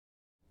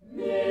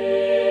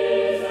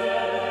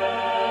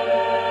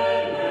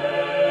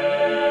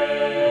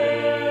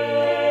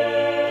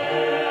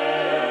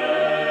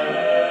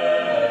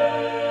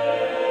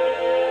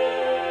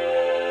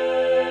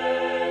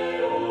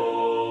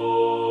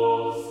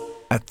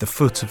At the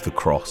Foot of the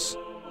Cross,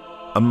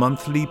 a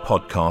monthly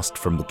podcast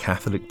from the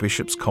Catholic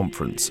Bishops'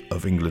 Conference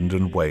of England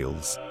and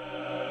Wales.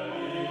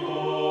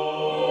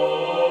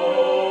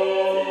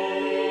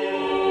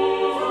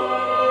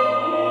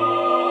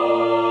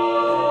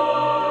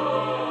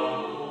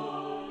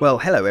 Well,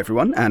 hello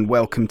everyone, and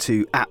welcome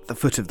to At the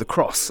Foot of the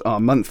Cross, our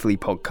monthly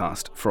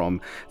podcast from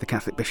the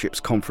Catholic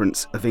Bishops'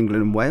 Conference of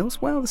England and Wales.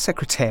 Well, the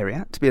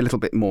Secretariat, to be a little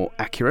bit more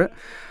accurate.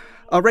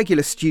 Our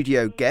regular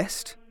studio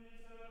guest,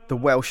 the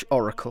Welsh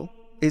Oracle,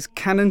 is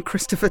Canon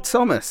Christopher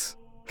Thomas.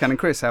 Canon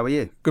Chris, how are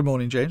you? Good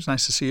morning, James.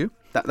 Nice to see you.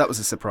 That was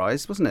a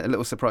surprise, wasn't it? A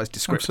little surprise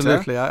descriptor.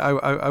 Absolutely.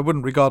 I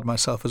wouldn't regard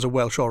myself as a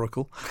Welsh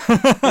oracle.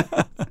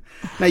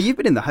 Now, you've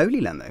been in the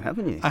Holy Land, though,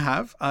 haven't you? I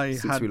have. I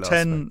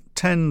had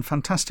 10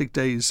 fantastic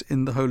days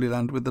in the Holy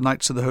Land with the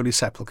Knights of the Holy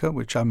Sepulchre,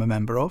 which I'm a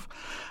member of.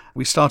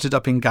 We started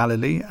up in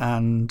Galilee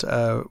and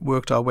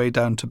worked our way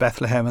down to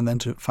Bethlehem and then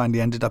finally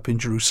ended up in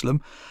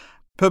Jerusalem.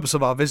 The purpose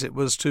of our visit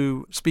was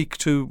to speak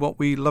to what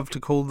we love to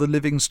call the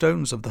living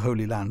stones of the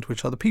Holy Land,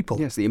 which are the people.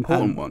 Yes, the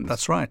important ones.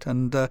 That's right.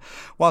 And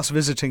whilst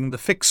visiting the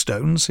fixed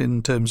stones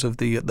in terms of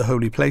the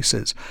holy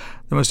places,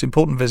 the most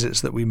important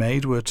visits that we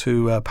made were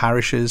to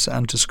parishes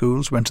and to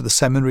schools. We went to the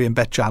seminary in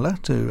Bet Jala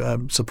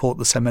to support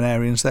the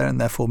seminarians there in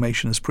their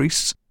formation as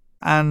priests.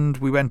 And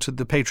we went to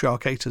the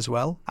Patriarchate as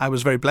well. I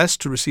was very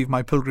blessed to receive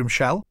my pilgrim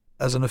shell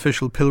as an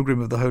official pilgrim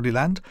of the Holy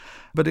Land,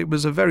 but it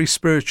was a very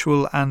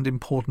spiritual and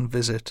important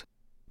visit.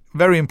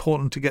 Very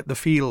important to get the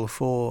feel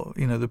for,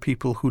 the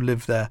people who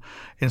live there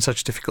in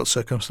such difficult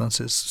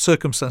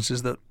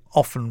circumstances that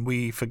often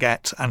we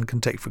forget and can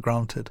take for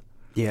granted.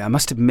 Yeah, I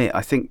must admit,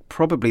 I think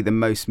probably the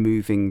most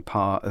moving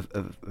part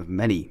of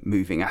many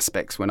moving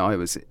aspects when I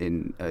was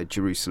in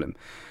Jerusalem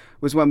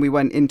was when we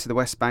went into the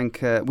West Bank.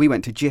 We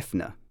went to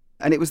Jifna.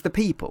 And it was the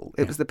people.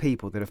 It was the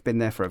people that have been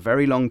there for a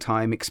very long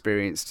time,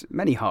 experienced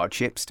many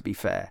hardships, to be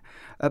fair.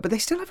 But they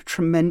still have a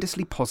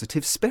tremendously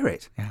positive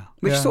spirit,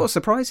 which sort of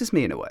surprises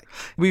me in a way.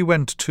 We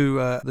went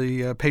to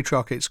the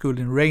Patriarchate School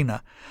in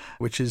Reina,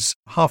 which is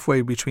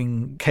halfway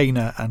between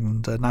Cana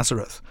and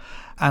Nazareth.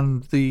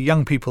 And the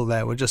young people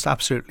there were just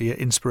absolutely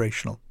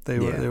inspirational. They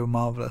were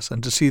marvellous.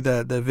 And to see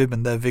their vim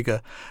and their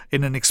vigour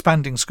in an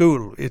expanding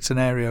school, it's an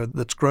area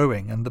that's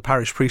growing. And the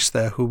parish priest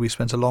there, who we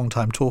spent a long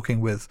time talking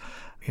with,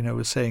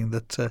 was saying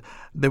that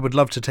they would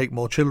love to take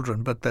more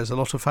children, but there's a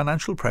lot of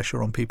financial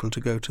pressure on people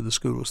to go to the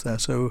schools there.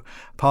 So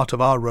part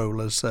of our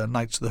role as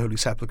Knights of the Holy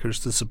Sepulchre is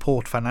to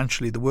support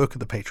financially the work of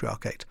the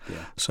Patriarchate.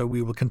 Yeah. So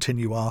we will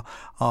continue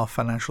our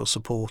financial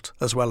support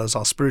as well as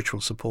our spiritual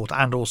support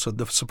and also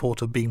the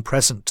support of being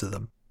present to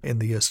them in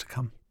the years to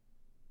come.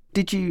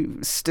 Did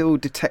you still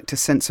detect a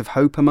sense of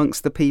hope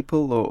amongst the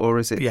people, or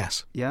is it?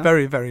 Yes,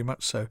 very, very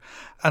much so.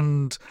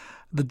 And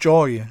the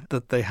joy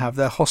that they have,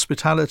 their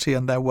hospitality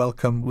and their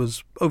welcome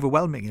was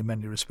overwhelming in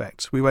many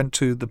respects. We went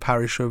to the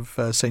parish of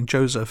St.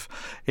 Joseph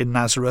in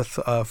Nazareth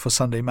for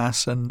Sunday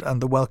Mass, and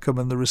the welcome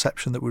and the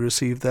reception that we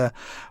received there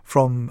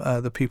from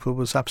the people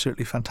was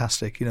absolutely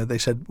fantastic. They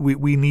said,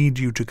 we need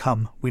you to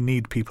come. We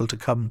need people to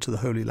come to the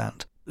Holy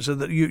Land. So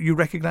that you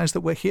recognise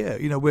that we're here.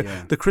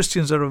 The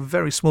Christians are a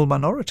very small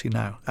minority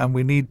now, and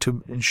we need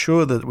to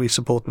ensure that we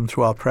support them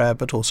through our prayer,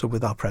 but also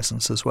with our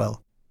presence as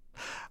well.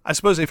 I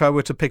suppose if I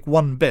were to pick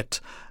one bit,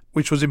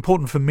 which was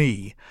important for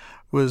me,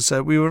 was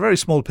we were a very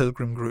small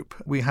pilgrim group.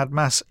 We had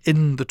Mass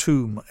in the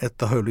tomb at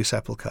the Holy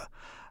Sepulchre,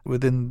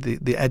 within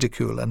the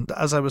edicule. And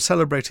as I was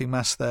celebrating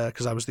Mass there,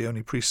 because I was the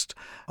only priest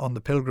on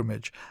the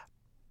pilgrimage,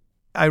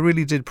 I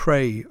really did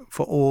pray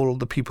for all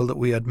the people that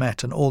we had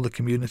met and all the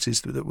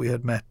communities that we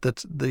had met,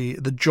 that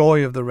the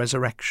joy of the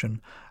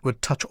resurrection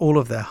would touch all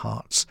of their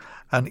hearts.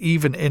 And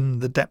even in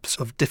the depths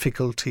of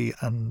difficulty,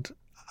 and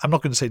I'm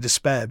not going to say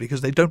despair,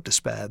 because they don't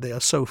despair, they are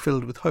so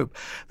filled with hope,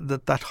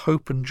 that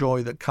hope and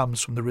joy that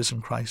comes from the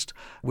risen Christ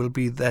will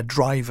be their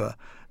driver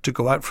to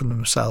go out from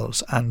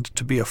themselves and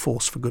to be a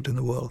force for good in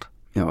the world.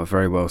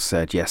 Very well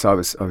said. Yes, I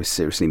was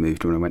seriously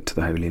moved when I went to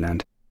the Holy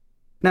Land.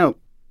 Now,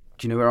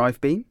 do you know where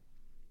I've been?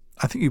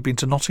 I think you've been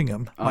to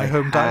Nottingham, my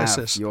home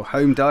diocese. Your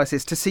home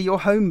diocese, to see your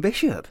home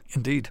bishop.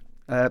 Indeed.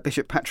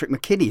 Bishop Patrick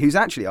McKinney, who's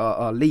actually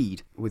our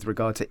lead with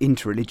regard to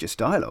Interreligious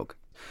Dialogue.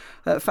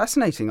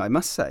 Fascinating, I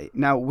must say.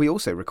 Now, we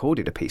also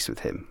recorded a piece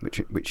with him,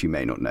 which you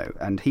may not know,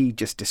 and he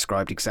just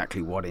described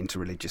exactly what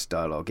Interreligious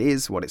Dialogue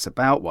is, what it's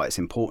about, why it's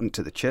important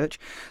to the Church.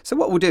 So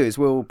what we'll do is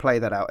we'll play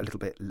that out a little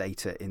bit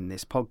later in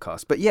this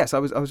podcast. But yes, I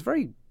was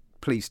very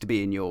pleased to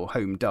be in your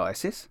home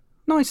diocese.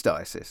 Nice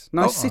diocese,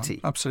 nice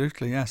city.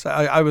 Absolutely, yes.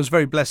 I was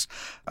very blessed.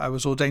 I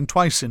was ordained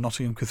twice in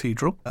Nottingham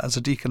Cathedral as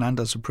a deacon and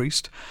as a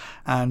priest,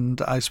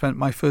 and I spent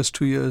my first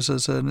 2 years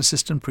as an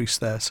assistant priest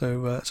there,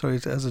 so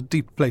it has a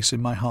deep place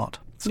in my heart.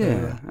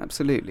 So,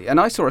 absolutely. And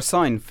I saw a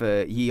sign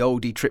for Ye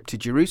Olde Trip to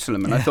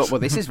Jerusalem, and I thought,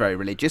 well, this is very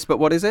religious, but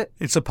what is it?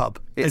 It's a pub.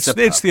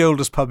 It's the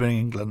oldest pub in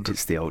England.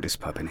 It's the oldest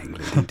pub in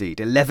England, indeed.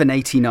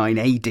 1189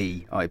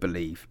 AD, I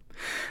believe.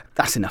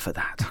 That's enough of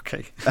that.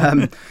 Okay.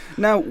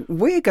 Now,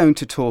 we're going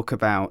to talk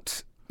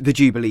about the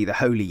Jubilee, the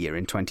Holy Year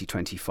in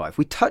 2025.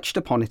 We touched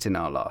upon it in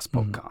our last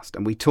podcast,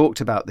 and we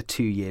talked about the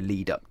 2-year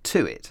lead up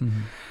to it.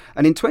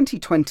 And in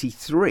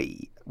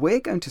 2023, We're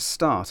going to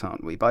start,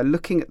 aren't we, by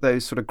looking at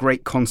those sort of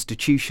great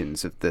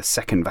constitutions of the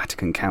Second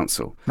Vatican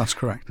Council. That's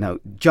correct. Now,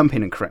 jump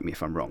in and correct me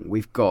if I'm wrong.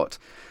 We've got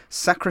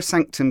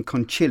Sacrosanctum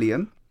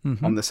Concilium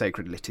on the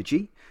Sacred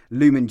Liturgy,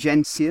 Lumen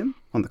Gentium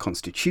on the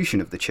Constitution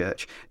of the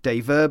Church,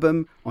 Dei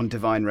Verbum on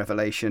Divine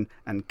Revelation,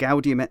 and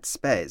Gaudium et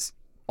Spes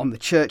on the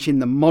Church in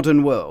the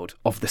modern world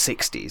of the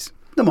 60s.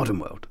 The modern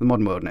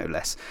world no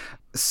less.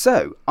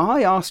 So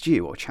I asked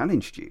you, or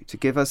challenged you, to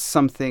give us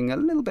something a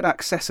little bit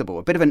accessible,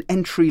 a bit of an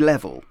entry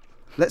level.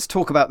 Let's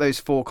talk about those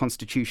 4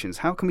 constitutions.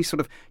 How can we sort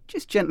of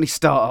just gently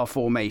start our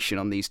formation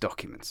on these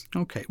documents?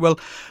 Okay, well,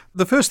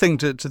 the first thing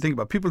to think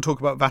about, people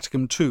talk about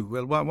Vatican II.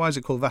 Well, why is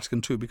it called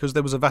Vatican II? Because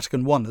there was a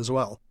Vatican I as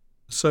well.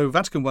 So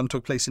Vatican I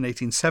took place in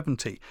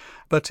 1870,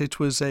 but it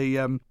was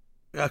a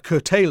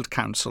curtailed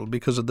council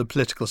because of the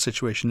political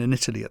situation in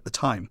Italy at the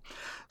time.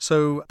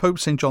 So Pope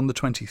St. John the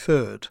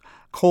 23rd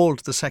called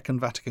the Second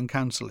Vatican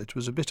Council. It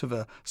was a bit of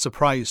a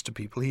surprise to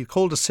people. He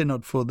called a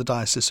synod for the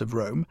Diocese of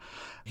Rome.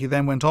 He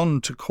then went on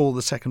to call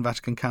the Second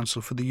Vatican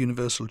Council for the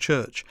Universal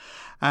Church.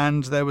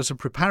 And there was a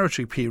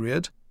preparatory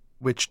period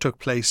which took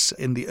place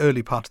in the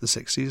early part of the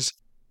 60s,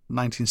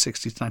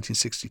 1960 to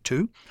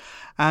 1962.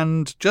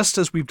 And just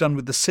as we've done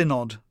with the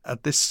synod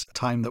at this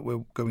time that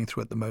we're going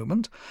through at the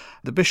moment,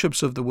 the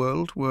bishops of the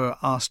world were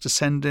asked to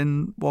send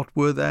in what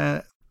were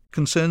their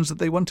concerns that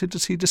they wanted to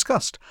see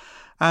discussed.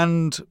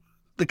 And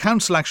the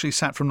council actually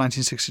sat from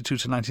 1962 to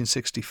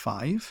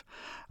 1965.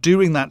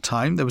 During that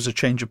time, there was a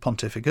change of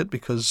pontificate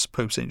because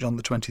Pope St. John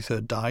the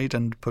 23rd died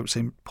and Pope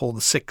St. Paul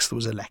VI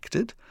was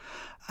elected.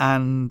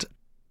 And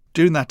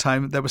during that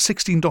time, there were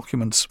 16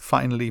 documents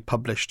finally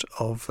published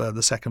of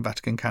the Second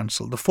Vatican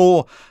Council. The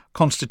 4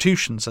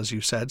 constitutions, as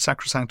you said,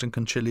 Sacrosanctum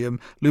Concilium,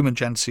 Lumen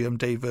Gentium,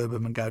 Dei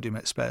Verbum and Gaudium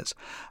et Spes,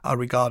 are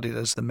regarded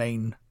as the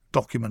main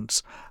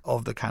documents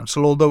of the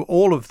Council, although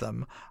all of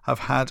them have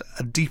had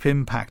a deep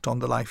impact on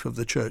the life of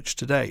the Church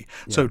today.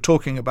 Yeah. So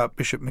talking about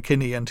Bishop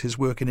McKinney and his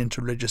work in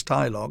Interreligious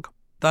Dialogue,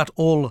 that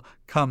all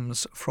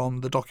comes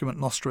from the document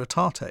Nostra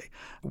Aetate,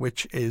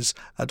 which is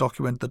a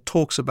document that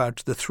talks about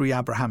the 3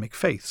 Abrahamic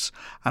faiths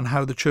and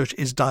how the Church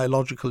is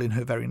dialogical in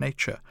her very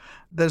nature.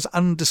 There's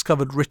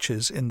undiscovered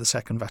riches in the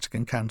Second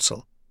Vatican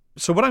Council.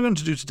 So what I'm going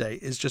to do today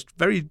is just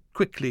very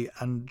quickly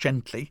and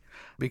gently,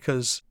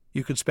 because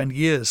you could spend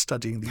years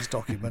studying these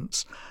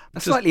documents. A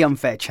slightly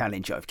unfair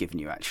challenge I've given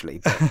you, actually,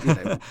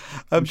 but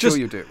I'm sure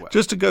you'll do it well.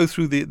 Just to go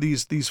through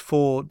these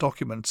 4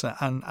 documents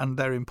and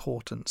their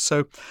importance.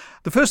 So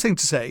the first thing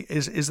to say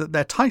is that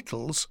their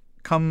titles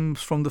come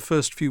from the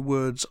first few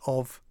words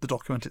of the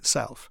document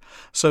itself.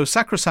 So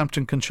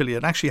Sacrosanctum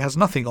Concilium actually has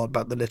nothing odd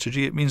about the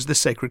liturgy. It means the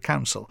Sacred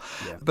Council.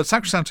 Yeah. But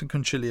Sacrosanctum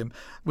Concilium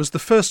was the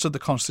first of the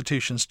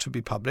constitutions to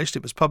be published.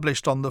 It was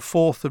published on the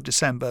 4th of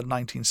December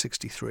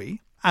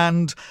 1963.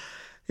 And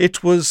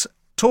it was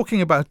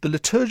talking about the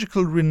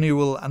liturgical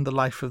renewal and the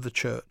life of the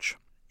Church.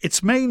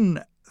 Its main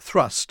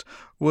thrust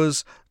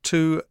was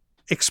to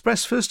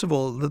express, first of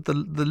all, that the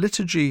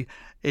liturgy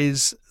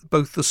is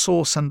both the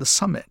source and the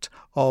summit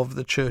of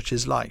the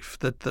Church's life,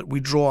 that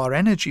we draw our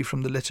energy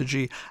from the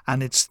liturgy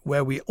and it's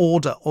where we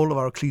order all of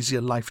our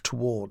ecclesial life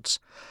towards.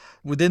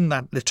 Within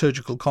that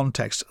liturgical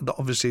context,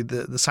 obviously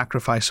the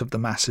sacrifice of the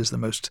Mass is the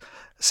most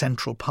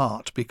central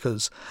part,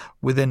 because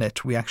within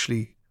it we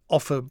actually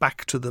offer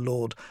back to the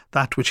Lord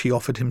that which he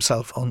offered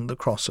himself on the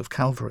cross of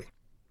Calvary.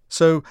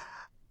 So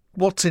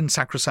what's in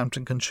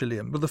Sacrosanctum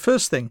Concilium? Well, the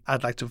first thing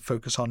I'd like to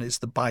focus on is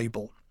the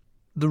Bible.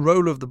 The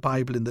role of the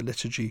Bible in the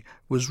liturgy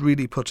was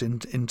really put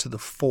into the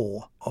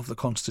fore of the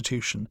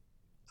Constitution.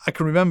 I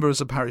can remember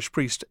as a parish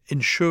priest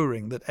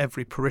ensuring that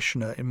every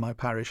parishioner in my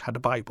parish had a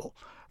Bible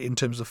in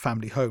terms of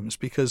family homes,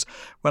 because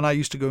when I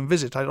used to go and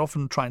visit, I'd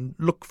often try and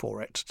look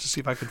for it to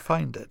see if I could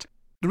find it.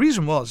 The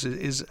reason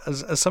is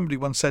as somebody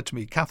once said to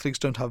me, Catholics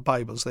don't have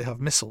Bibles, they have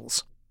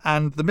missals.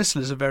 And the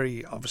missal is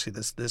obviously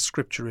there's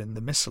scripture in the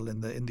missal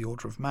in the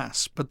order of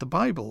Mass, but the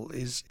Bible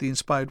is the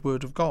inspired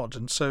word of God.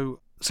 And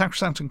so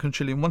Sacrosanctum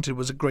Concilium wanted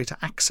was a greater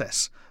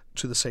access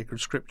to the sacred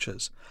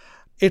scriptures.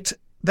 It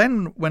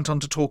then went on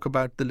to talk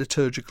about the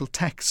liturgical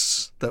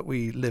texts that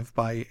we live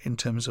by in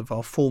terms of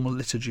our formal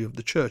liturgy of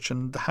the Church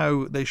and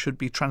how they should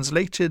be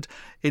translated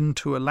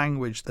into a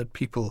language that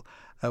people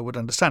would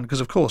understand.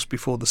 Because, of course,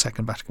 before the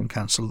Second Vatican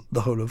Council,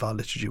 the whole of our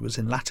liturgy was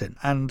in Latin.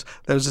 And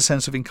there was a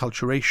sense of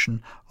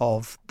enculturation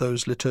of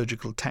those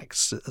liturgical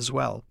texts as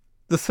well.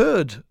 The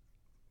third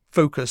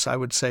focus, I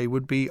would say,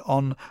 would be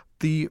on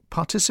the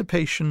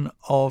participation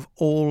of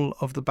all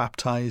of the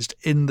baptized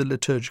in the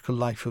liturgical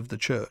life of the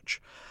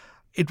Church.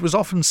 It was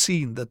often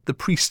seen that the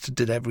priest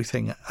did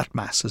everything at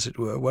Mass, as it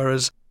were,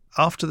 whereas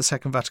after the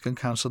Second Vatican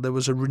Council, there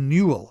was a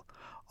renewal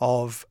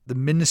of the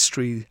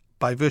ministry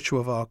by virtue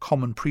of our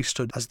common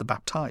priesthood as the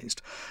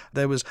baptized.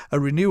 There was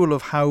a renewal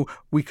of how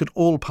we could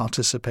all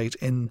participate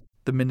in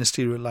the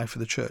ministerial life of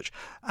the Church.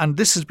 And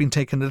this has been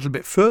taken a little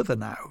bit further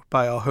now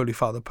by our Holy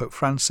Father Pope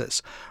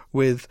Francis,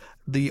 with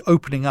the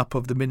opening up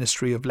of the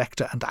ministry of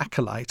lector and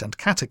acolyte and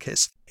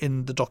catechist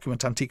in the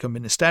document Antiquum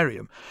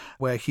Ministerium,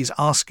 where he's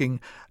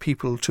asking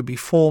people to be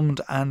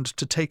formed and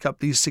to take up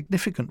these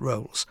significant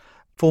roles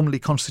formally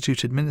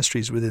constituted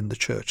ministries within the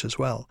church as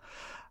well.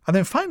 And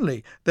then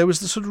finally, there was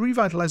the sort of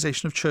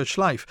revitalization of church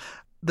life.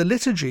 The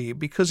liturgy,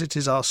 because it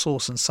is our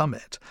source and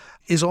summit,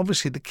 is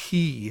obviously the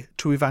key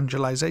to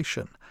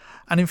evangelization.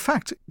 And in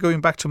fact, going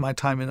back to my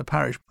time in the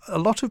parish, a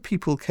lot of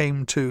people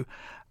came to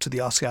the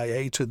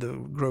RCIA, to the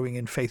Growing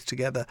in Faith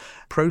Together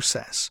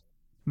process,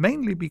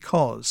 mainly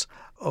because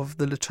of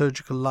the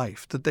liturgical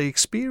life, that they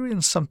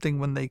experienced something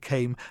when they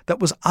came that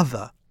was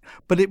other,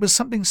 but it was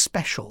something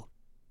special.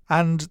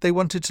 And they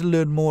wanted to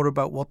learn more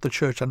about what the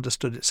church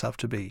understood itself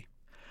to be.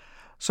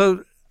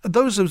 So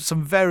those are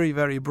some very,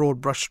 very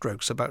broad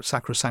brushstrokes about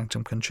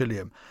Sacrosanctum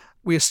Concilium.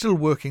 We are still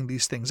working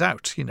these things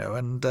out,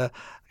 and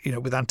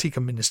with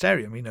Antiquum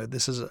Ministerium,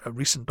 this is a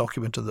recent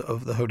document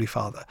of the Holy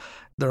Father.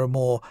 There are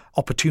more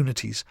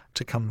opportunities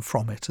to come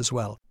from it as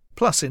well.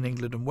 Plus, in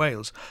England and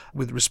Wales,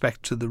 with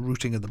respect to the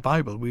rooting of the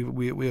Bible,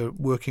 we are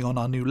working on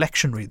our new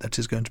lectionary that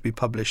is going to be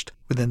published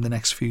within the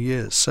next few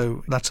years.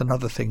 So that's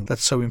another thing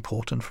that's so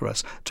important for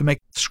us, to make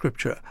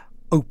Scripture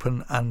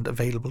open and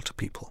available to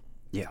people.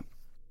 Yeah.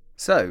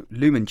 So,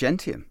 Lumen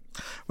Gentium.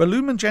 Well,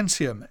 Lumen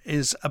Gentium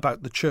is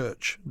about the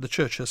church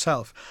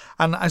herself.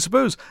 And I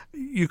suppose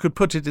you could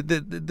put it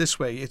this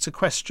way. It's a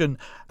question,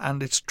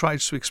 and it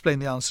tries to explain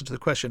the answer to the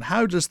question: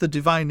 how does the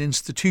divine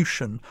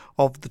institution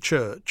of the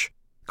church,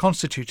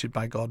 constituted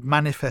by God,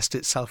 manifest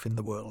itself in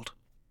the world?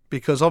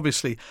 Because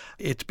obviously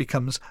it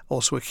becomes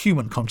also a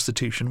human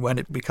constitution when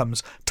it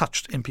becomes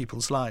touched in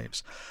people's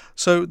lives.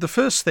 So the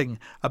first thing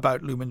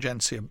about Lumen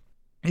Gentium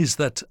is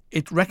that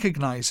it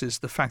recognizes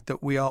the fact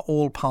that we are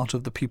all part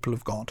of the people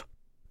of God.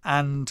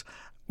 And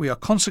we are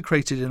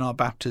consecrated in our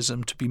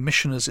baptism to be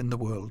missioners in the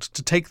world,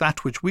 to take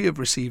that which we have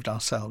received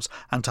ourselves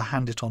and to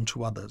hand it on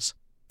to others.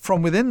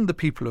 From within the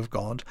people of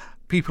God,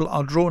 people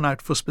are drawn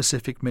out for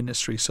specific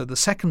ministry. So the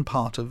second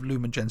part of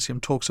Lumen Gentium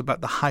talks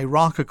about the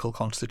hierarchical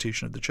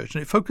constitution of the church,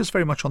 and it focuses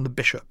very much on the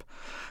bishop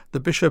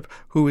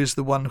who is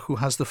the one who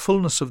has the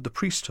fullness of the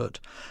priesthood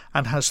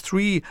and has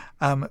three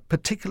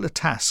particular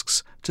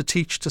tasks to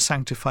teach, to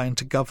sanctify, and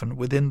to govern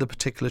within the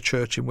particular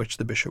church in which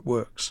the bishop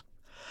works.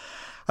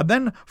 And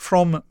then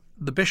from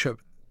the bishop,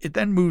 it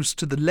then moves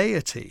to the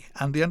laity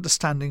and the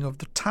understanding of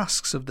the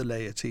tasks of the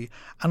laity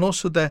and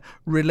also their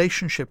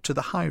relationship to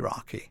the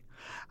hierarchy,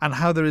 and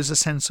how there is a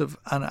sense of,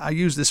 and I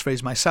use this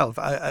phrase myself,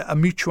 a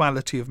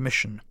mutuality of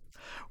mission.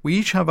 We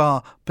each have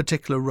our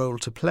particular role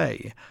to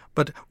play,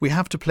 but we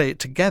have to play it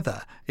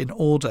together in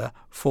order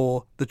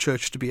for the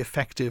church to be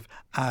effective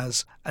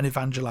as an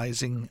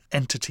evangelizing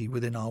entity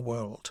within our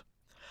world.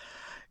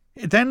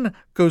 It then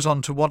goes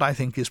on to what I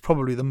think is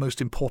probably the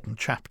most important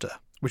chapter,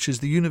 which is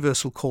the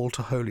universal call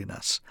to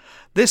holiness.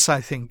 This,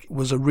 I think,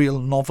 was a real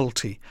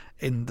novelty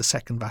in the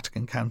Second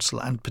Vatican Council,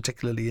 and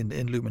particularly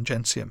in Lumen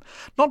Gentium.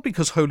 Not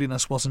because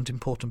holiness wasn't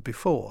important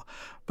before,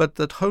 but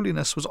that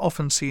holiness was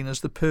often seen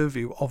as the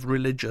purview of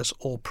religious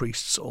or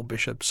priests or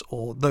bishops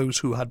or those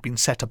who had been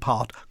set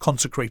apart,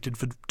 consecrated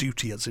for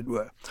duty, as it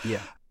were.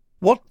 Yeah.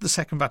 What the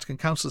Second Vatican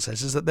Council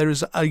says is that there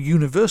is a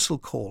universal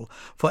call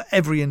for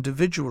every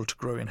individual to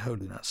grow in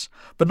holiness.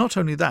 But not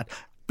only that,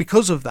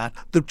 because of that,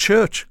 the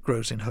church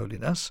grows in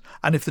holiness.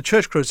 And if the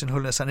church grows in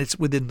holiness and it's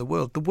within the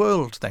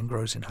world then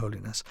grows in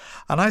holiness.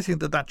 And I think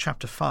that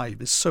chapter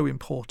 5 is so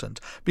important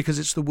because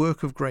it's the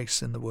work of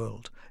grace in the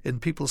world, in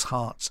people's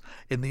hearts,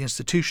 in the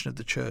institution of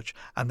the church,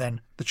 and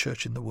then the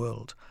church in the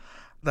world.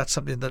 That's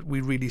something that we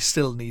really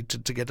still need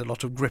to get a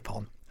lot of grip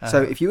on.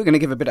 So if you were going to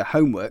give a bit of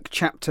homework,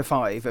 chapter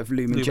 5 of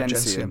Lumen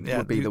Gentium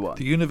would be the one.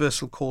 The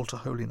universal call to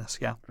holiness,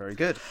 yeah. Very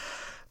good.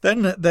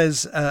 Then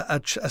there's a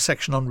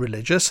section on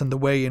religious and the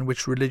way in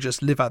which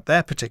religious live out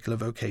their particular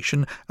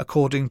vocation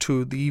according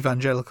to the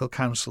evangelical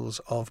counsels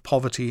of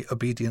poverty,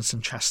 obedience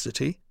and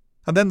chastity.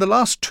 And then the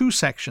last two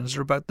sections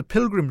are about the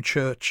pilgrim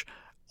church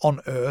on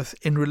earth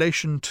in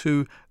relation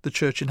to the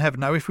church in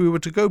heaven. Now, if we were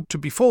to go to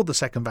before the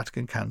Second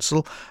Vatican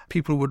Council,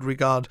 people would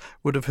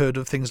have heard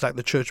of things like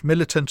the church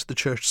militant, the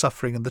church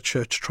suffering, and the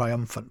church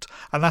triumphant.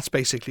 And that's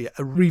basically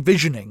a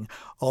revisioning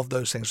of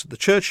those things. So the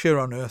church here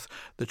on earth,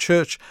 the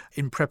church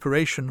in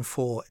preparation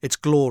for its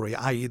glory,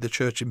 i.e. the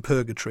church in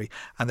purgatory,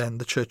 and then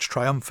the church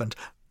triumphant,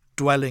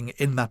 dwelling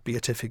in that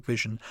beatific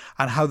vision,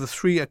 and how the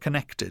three are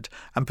connected,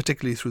 and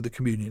particularly through the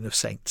communion of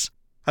saints.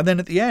 And then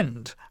at the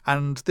end,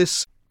 and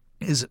this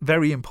is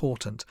very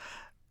important,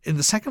 in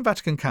the Second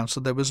Vatican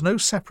Council there was no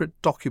separate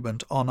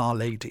document on Our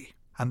Lady.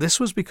 And this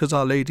was because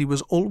Our Lady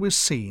was always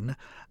seen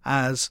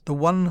as the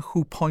one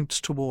who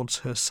points towards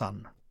her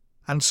Son.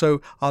 And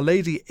so Our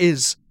Lady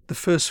is the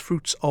first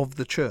fruits of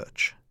the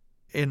Church.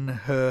 In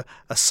her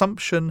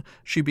Assumption,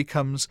 she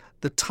becomes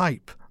the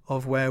type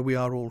of where we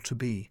are all to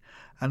be.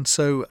 And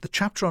so the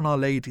chapter on Our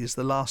Lady is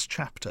the last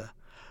chapter.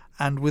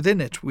 And within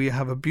it, we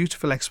have a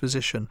beautiful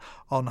exposition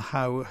on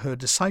how her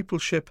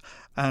discipleship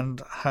and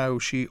how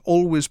she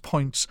always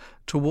points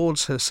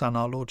towards her Son,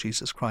 our Lord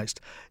Jesus Christ,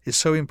 is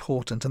so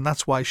important. And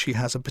that's why she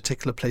has a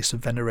particular place of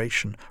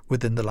veneration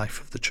within the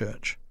life of the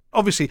Church.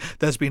 Obviously,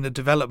 there's been a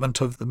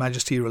development of the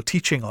magisterial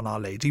teaching on Our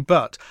Lady,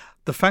 but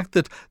the fact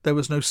that there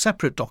was no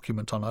separate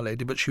document on Our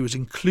Lady, but she was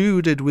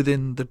included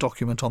within the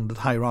document on the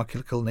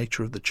hierarchical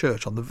nature of the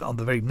Church, on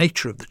the very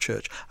nature of the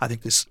Church, I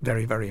think is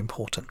very, very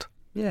important.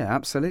 Yeah,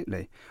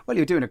 absolutely. Well,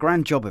 you're doing a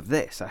grand job of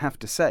this, I have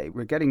to say.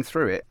 We're getting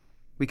through it.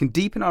 We can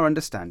deepen our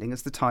understanding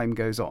as the time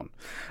goes on.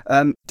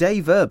 Dei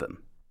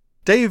Verbum.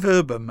 Dei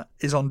Verbum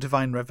is on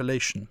divine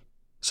revelation.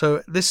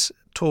 So this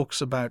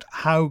talks about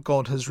how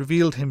God has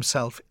revealed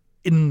himself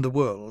in the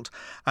world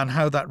and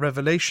how that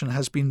revelation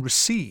has been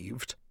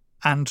received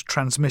and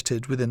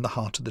transmitted within the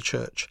heart of the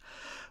Church.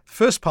 The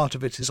first part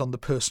of it is on the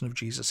person of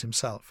Jesus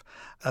himself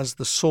as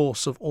the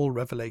source of all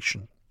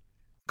revelation.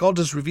 God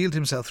has revealed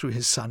himself through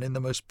his Son in the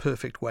most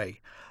perfect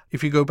way.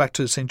 If you go back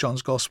to St.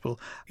 John's Gospel,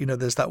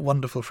 there's that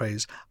wonderful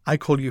phrase, I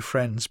call you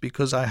friends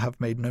because I have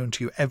made known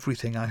to you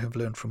everything I have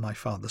learned from my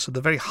Father. So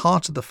the very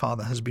heart of the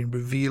Father has been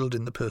revealed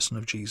in the person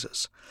of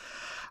Jesus.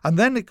 And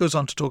then it goes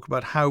on to talk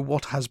about how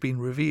what has been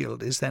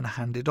revealed is then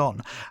handed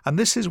on. And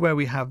this is where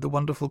we have the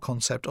wonderful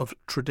concept of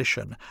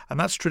tradition. And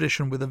that's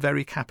tradition with a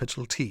very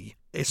capital T.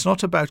 It's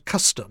not about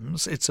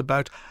customs, it's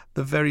about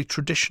the very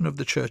tradition of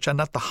the Church.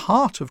 And at the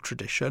heart of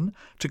tradition,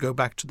 to go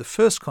back to the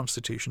first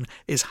constitution,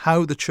 is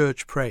how the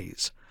Church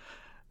prays,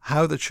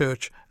 how the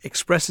Church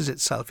expresses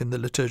itself in the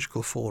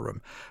liturgical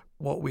forum.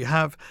 What we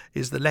have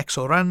is the lex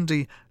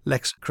orandi,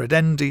 lex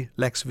credendi,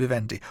 lex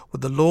vivendi. Well,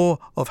 the law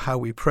of how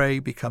we pray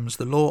becomes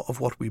the law of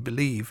what we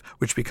believe,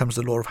 which becomes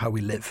the law of how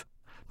we live.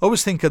 I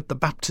always think at the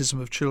baptism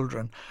of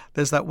children,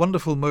 there's that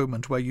wonderful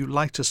moment where you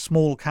light a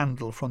small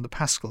candle from the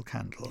Paschal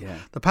candle. Yeah.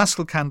 The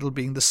Paschal candle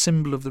being the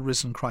symbol of the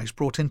risen Christ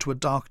brought into a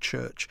dark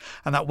church.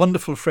 And that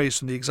wonderful phrase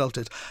from the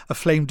Exultet, a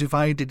flame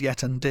divided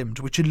yet undimmed,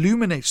 which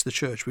illuminates the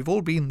church. We've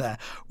all been there,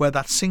 where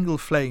that single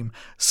flame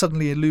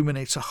suddenly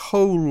illuminates a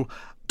whole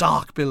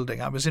dark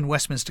building. I was in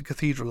Westminster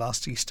Cathedral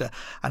last Easter,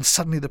 and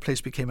suddenly the place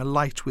became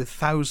alight with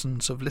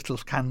thousands of little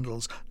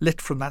candles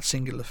lit from that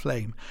singular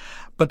flame.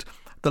 But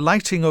the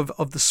lighting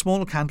of the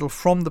small candle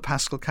from the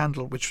Paschal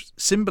candle, which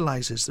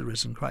symbolises the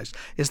risen Christ,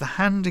 is the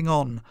handing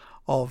on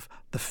of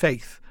the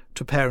faith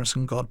to parents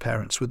and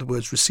godparents with the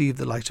words, receive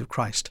the light of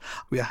Christ.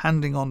 We are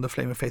handing on the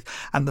flame of faith.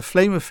 And the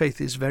flame of faith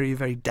is very,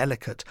 very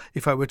delicate.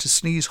 If I were to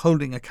sneeze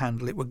holding a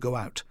candle, it would go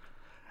out.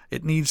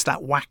 It needs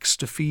that wax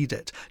to feed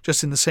it.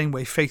 Just in the same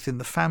way, faith in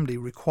the family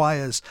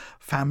requires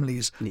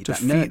families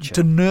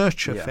to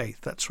nurture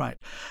faith. That's right.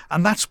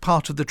 And that's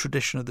part of the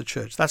tradition of the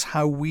Church. That's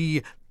how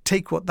we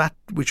take that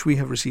which we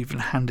have received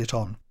and hand it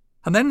on.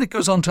 And then it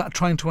goes on to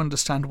trying to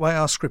understand why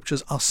our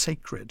scriptures are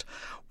sacred.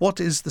 What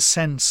is the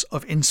sense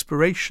of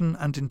inspiration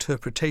and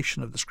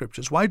interpretation of the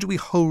scriptures? Why do we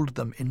hold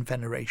them in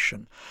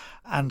veneration?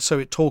 And so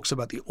it talks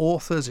about the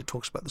authors, it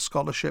talks about the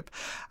scholarship,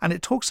 and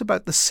it talks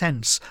about the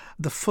sense,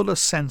 the fuller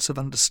sense of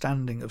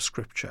understanding of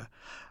scripture.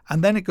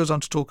 And then it goes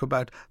on to talk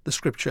about the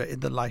scripture in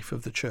the life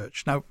of the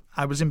church. Now,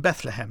 I was in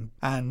Bethlehem,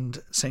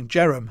 and St.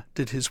 Jerome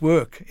did his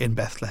work in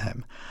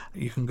Bethlehem.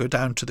 You can go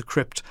down to the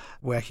crypt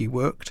where he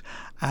worked,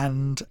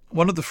 and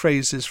one of the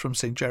phrases from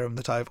St. Jerome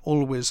that I've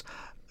always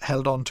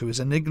held on to is,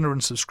 an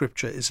ignorance of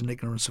scripture is an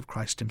ignorance of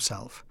Christ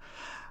himself.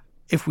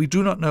 If we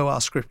do not know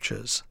our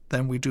scriptures,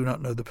 then we do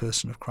not know the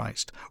person of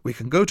Christ. We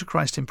can go to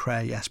Christ in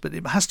prayer, yes, but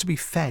it has to be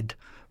fed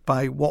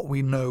by what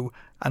we know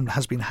and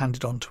has been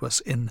handed on to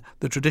us in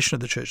the tradition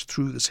of the Church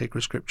through the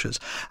sacred scriptures.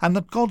 And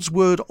that God's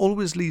word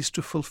always leads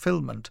to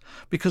fulfillment,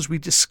 because we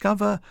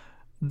discover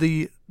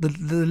the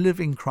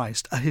living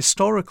Christ, a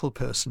historical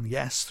person,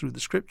 yes, through the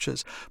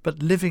scriptures,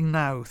 but living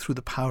now through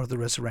the power of the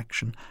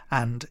resurrection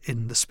and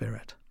in the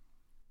Spirit.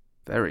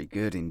 Very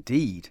good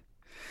indeed.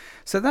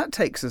 So that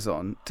takes us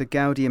on to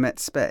Gaudium et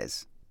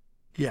Spes.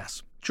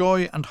 Yes,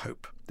 joy and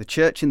hope. The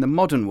Church in the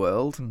modern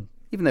world,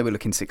 even though we're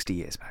looking 60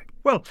 years back.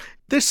 Well,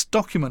 this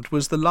document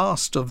was the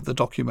last of the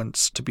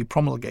documents to be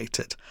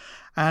promulgated.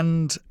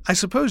 And I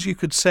suppose you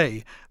could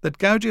say that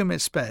Gaudium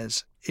et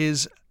Spes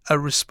is a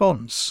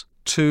response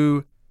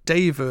to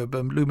Dei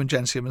Verbum, Lumen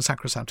Gentium and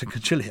Sacrosanctum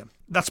Concilium.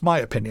 That's my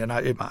opinion.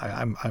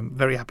 I'm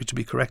very happy to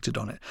be corrected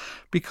on it.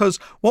 Because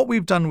what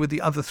we've done with the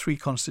other three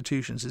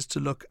constitutions is to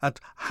look at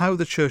how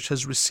the Church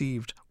has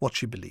received what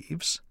she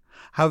believes,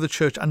 how the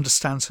Church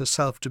understands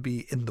herself to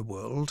be in the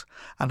world,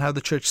 and how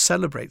the Church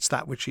celebrates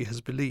that which she has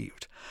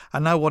believed.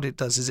 And now what it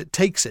does is it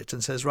takes it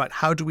and says, right,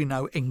 how do we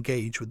now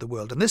engage with the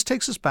world? And this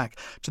takes us back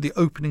to the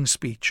opening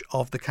speech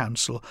of the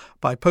Council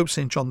by Pope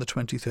St. John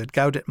XXIII,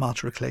 Gaudet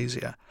Mater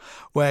Ecclesia,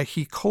 where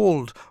he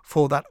called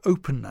for that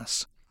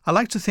openness. I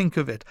like to think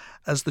of it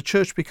as the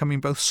Church becoming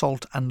both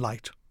salt and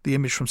light, the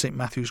image from St.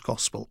 Matthew's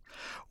Gospel,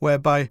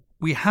 whereby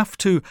we have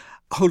to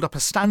hold up a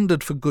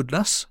standard for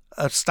goodness,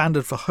 a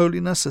standard for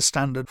holiness, a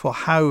standard for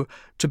how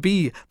to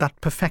be that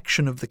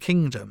perfection of the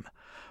kingdom.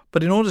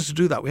 But in order to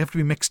do that, we have to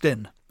be mixed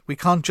in. We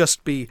can't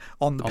just be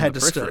on the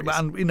pedestal,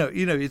 and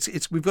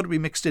we've got to be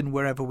mixed in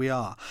wherever we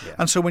are. Yeah.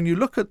 And so when you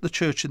look at the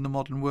Church in the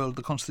modern world,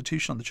 the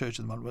constitution on the Church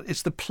in the modern world,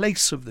 it's the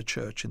place of the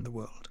Church in the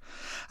world.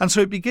 And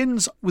so it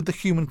begins with the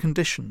human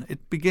condition.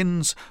 It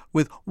begins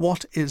with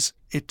what is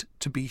it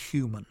to be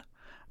human?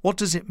 What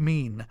does it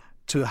mean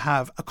to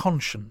have a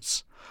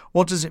conscience?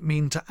 What does it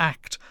mean to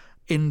act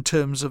in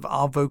terms of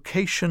our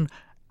vocation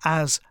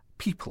as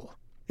people?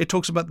 It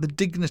talks about the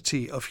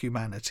dignity of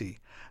humanity,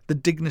 the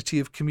dignity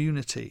of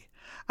community.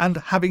 And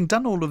having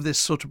done all of this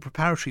sort of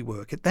preparatory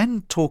work, it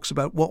then talks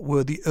about what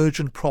were the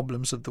urgent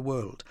problems of the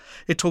world.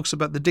 It talks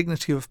about the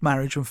dignity of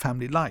marriage and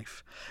family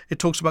life. It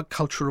talks about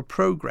cultural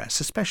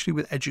progress, especially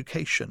with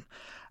education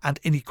and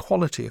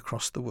inequality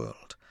across the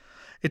world.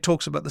 It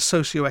talks about the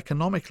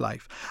socio-economic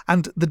life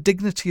and the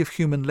dignity of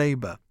human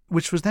labour,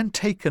 which was then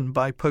taken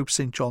by Pope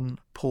St. John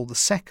Paul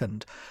II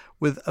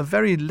with a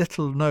very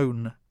little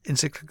known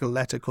encyclical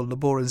letter called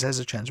Laborans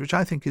Exercens, which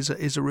I think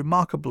is a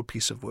remarkable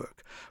piece of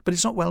work, but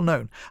it's not well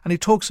known. And he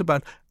talks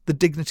about the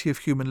dignity of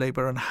human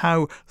labour and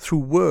how through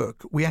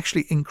work we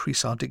actually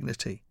increase our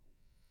dignity.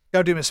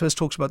 Gaudium et Spes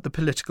talks about the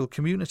political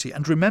community,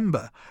 and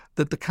remember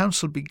that the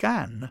council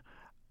began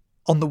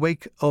on the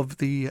wake of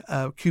the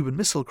Cuban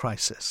Missile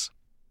Crisis.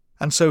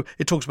 And so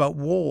it talks about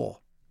war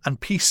and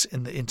peace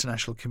in the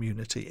international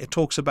community. It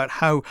talks about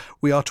how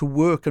we are to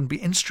work and be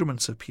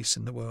instruments of peace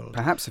in the world.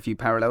 Perhaps a few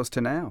parallels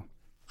to now.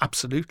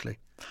 Absolutely.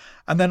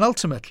 And then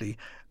ultimately,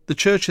 the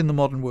church in the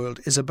modern world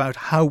is about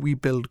how we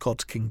build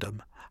God's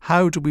kingdom.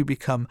 How do we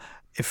become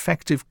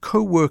effective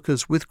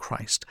co-workers with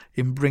Christ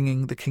in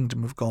bringing the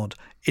kingdom of God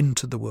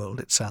into the world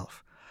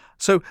itself?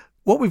 So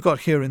what we've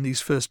got here in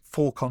these first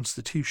 4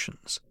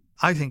 constitutions,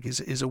 I think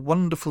is a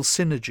wonderful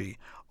synergy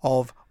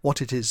of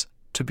what it is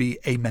to be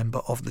a member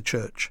of the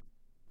church.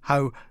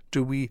 How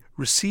do we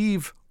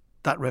receive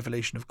that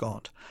revelation of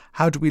God?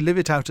 How do we live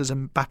it out as a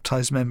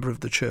baptized member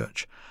of the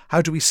church?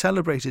 How do we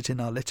celebrate it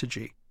in our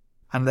liturgy?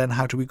 And then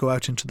how do we go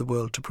out into the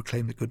world to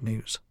proclaim the good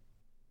news?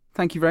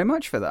 Thank you very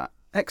much for that.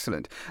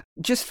 Excellent.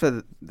 Just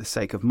for the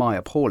sake of my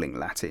appalling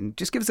Latin,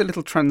 just give us a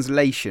little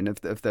translation of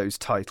those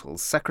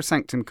titles.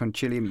 Sacrosanctum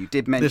Concilium, you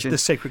did mention. The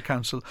Sacred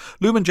Council.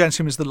 Lumen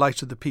Gentium is the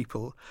light of the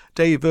people.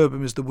 Dei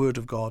Verbum is the word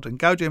of God. And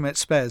Gaudium et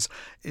Spes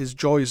is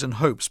joys and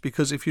hopes.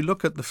 Because if you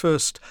look at the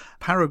first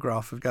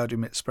paragraph of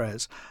Gaudium et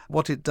Spes,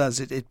 what it does,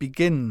 it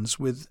begins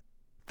with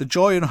the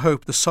joy and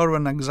hope, the sorrow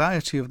and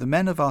anxiety of the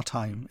men of our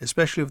time,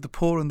 especially of the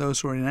poor and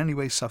those who are in any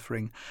way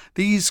suffering.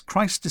 These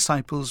Christ's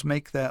disciples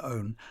make their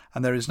own,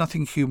 and there is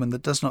nothing human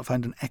that does not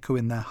find an echo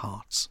in their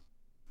hearts.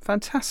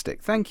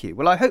 Fantastic, thank you.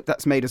 Well, I hope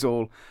that's made us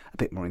all a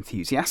bit more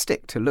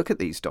enthusiastic to look at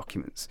these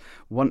documents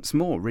once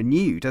more,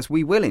 renewed, as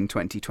we will in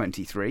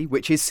 2023,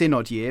 which is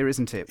Synod year,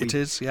 isn't it? It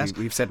is, yes.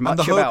 We've said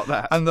much about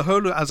that. And the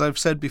whole, as I've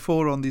said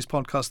before on these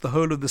podcasts, the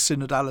whole of the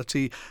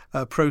synodality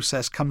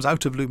process comes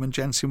out of Lumen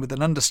Gentium with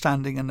an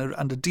understanding and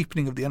a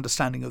deepening of the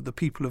understanding of the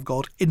people of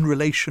God in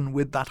relation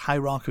with that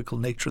hierarchical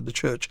nature of the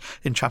church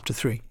in chapter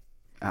 3.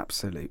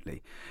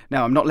 Absolutely.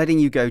 Now, I'm not letting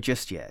you go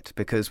just yet,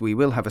 because we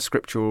will have a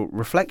scriptural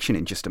reflection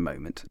in just a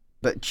moment.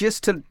 But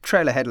just to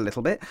trail ahead a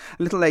little bit,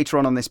 a little later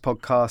on this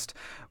podcast,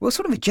 we'll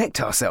sort of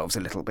eject ourselves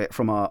a little bit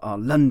from our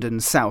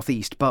London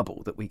southeast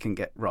bubble that we can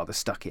get rather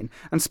stuck in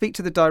and speak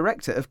to the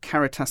director of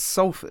Caritas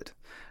Salford.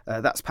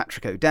 That's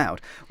Patrick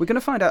O'Dowd. We're going to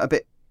find out a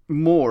bit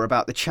more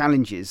about the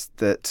challenges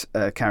that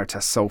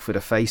Caritas Salford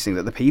are facing,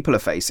 that the people are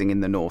facing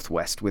in the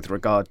northwest with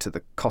regard to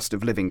the cost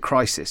of living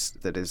crisis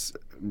that is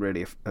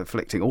really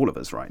afflicting all of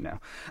us right now,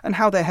 and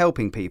how they're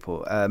helping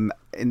people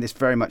in this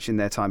very much in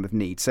their time of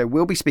need. So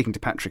we'll be speaking to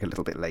Patrick a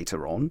little bit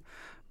later on,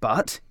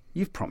 but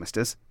you've promised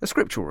us a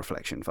scriptural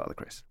reflection, Father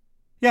Chris.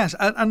 Yes,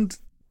 and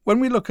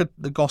when we look at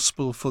the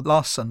gospel for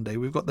last Sunday,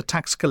 we've got the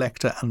tax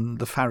collector and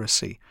the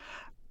Pharisee.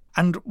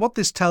 And what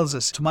this tells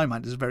us, to my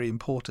mind, is very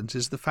important,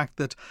 is the fact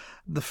that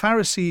the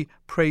Pharisee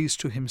prays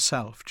to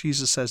himself.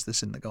 Jesus says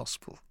this in the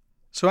Gospel.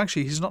 So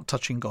actually, he's not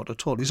touching God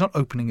at all. He's not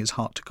opening his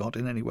heart to God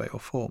in any way or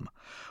form.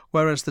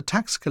 Whereas the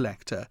tax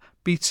collector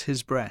beats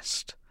his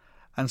breast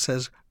and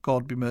says,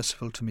 God, be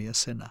merciful to me, a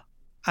sinner.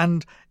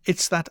 And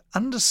it's that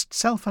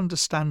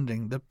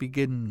self-understanding that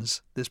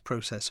begins this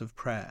process of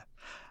prayer.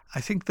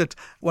 I think that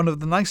one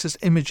of the nicest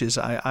images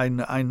I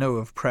know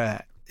of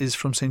prayer is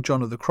from St.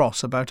 John of the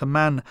Cross, about a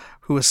man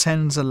who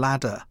ascends a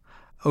ladder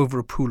over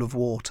a pool of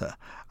water.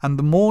 And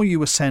the more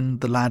you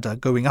ascend the ladder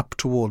going up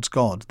towards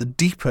God, the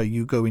deeper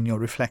you go in your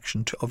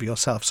reflection of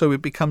yourself. So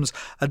it becomes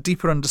a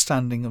deeper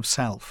understanding of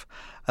self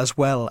as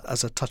well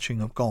as a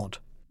touching of God.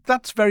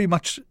 That's very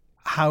much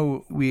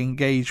how we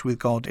engage with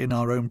God in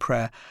our own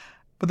prayer.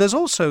 But there's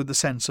also the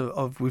sense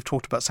of we've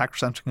talked about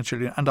Sacrosanctum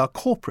Concilium and our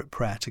corporate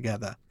prayer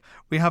together.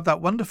 We have that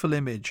wonderful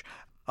image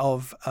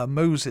of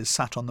Moses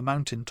sat on the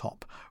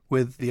mountaintop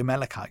with the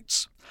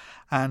Amalekites,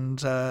 and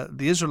the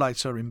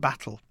Israelites are in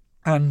battle.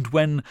 And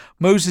when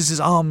Moses'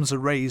 arms are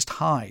raised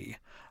high,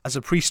 as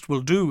a priest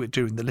will do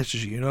during the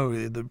liturgy,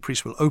 the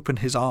priest will open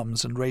his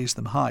arms and raise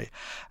them high,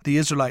 the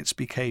Israelites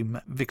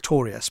became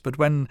victorious. But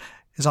when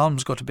his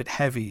arms got a bit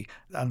heavy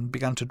and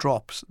began to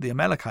drop, the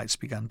Amalekites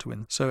began to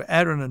win. So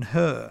Aaron and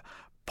Hur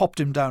popped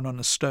him down on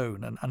a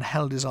stone and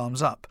held his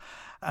arms up,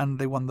 and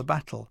they won the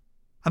battle.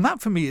 And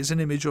that for me is an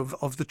image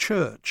of the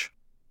church.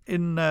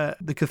 In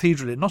the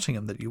cathedral in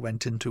Nottingham that you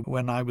went into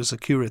when I was a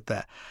curate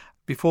there,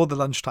 before the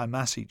lunchtime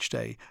mass each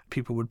day,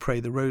 people would pray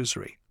the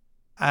rosary.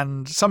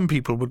 And some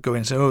people would go in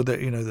and say, oh,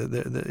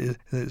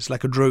 it's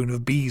like a drone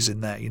of bees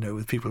in there,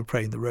 with people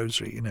praying the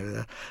rosary, in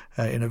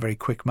a very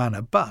quick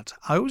manner. But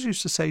I always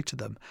used to say to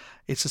them,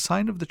 it's a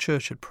sign of the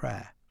church at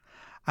prayer.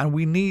 And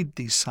we need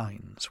these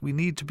signs. We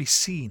need to be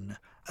seen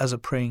as a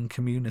praying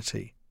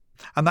community.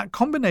 And that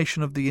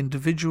combination of the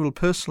individual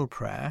personal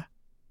prayer,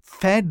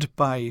 fed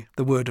by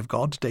the Word of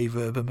God, Dei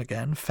Verbum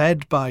again,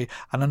 fed by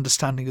an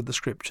understanding of the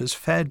Scriptures,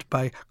 fed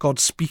by God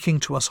speaking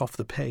to us off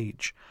the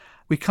page,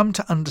 we come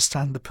to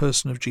understand the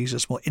person of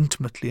Jesus more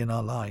intimately in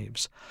our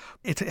lives.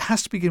 It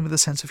has to begin with a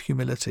sense of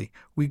humility.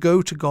 We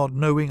go to God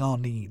knowing our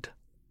need.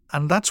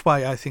 And that's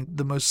why I think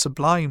the most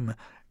sublime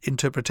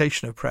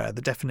interpretation of prayer,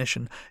 the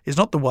definition, is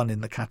not the one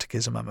in the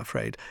Catechism, I'm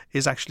afraid,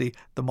 is actually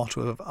the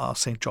motto of our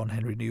St. John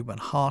Henry Newman,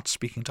 heart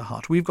speaking to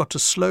heart. We've got to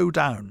slow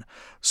down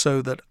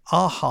so that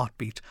our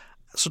heartbeat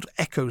sort of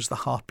echoes the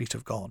heartbeat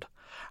of God.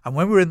 And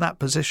when we're in that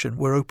position,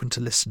 we're open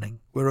to listening.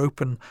 We're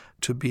open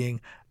to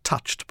being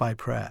touched by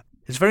prayer.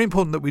 It's very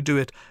important that we do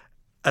it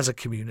as a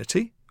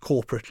community,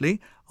 corporately,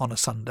 on a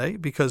Sunday,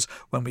 because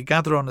when we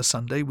gather on a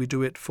Sunday, we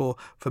do it for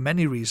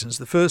many reasons.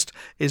 The first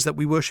is that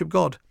we worship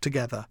God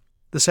together.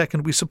 The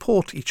second, we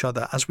support each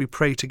other as we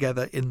pray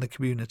together in the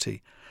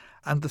community.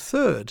 And the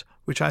third,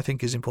 which I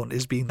think is important,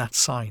 is being that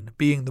sign,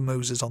 being the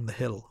Moses on the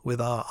hill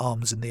with our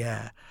arms in the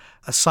air,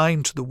 a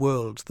sign to the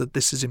world that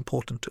this is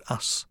important to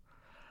us.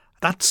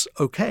 That's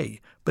okay,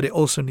 but it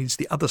also needs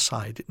the other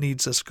side. It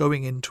needs us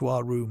going into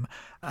our room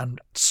and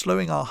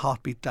slowing our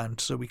heartbeat down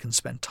so we can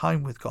spend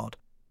time with God.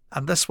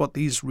 And that's what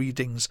these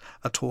readings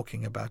are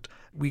talking about.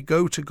 We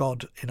go to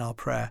God in our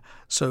prayer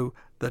so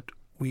that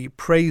we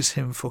praise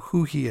him for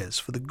who he is,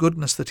 for the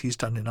goodness that he's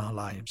done in our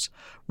lives,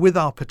 with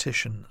our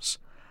petitions,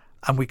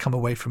 and we come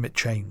away from it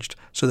changed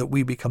so that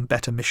we become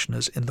better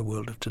missioners in the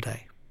world of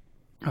today.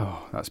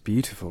 Oh, that's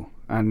beautiful.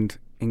 And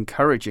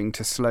encouraging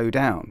to slow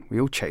down. We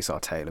all chase our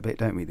tail a bit,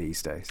 don't we,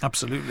 these days?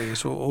 Absolutely.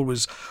 It's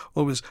always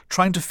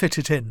trying to fit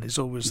it in is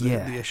always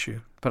the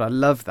issue. But I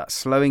love that,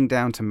 slowing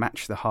down to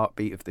match the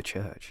heartbeat of the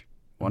church.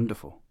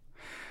 Wonderful.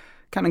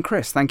 Canon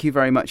Chris, thank you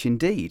very much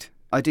indeed.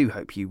 I do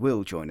hope you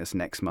will join us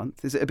next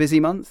month. Is it a busy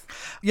month?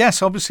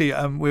 Yes, obviously.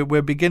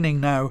 We're beginning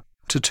now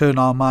to turn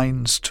our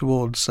minds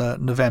towards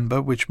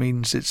November, which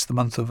means it's the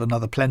month of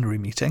another plenary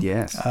meeting.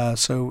 Yes.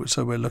 So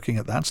we're looking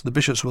at that. So the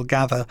bishops will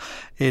gather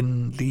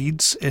in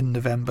Leeds in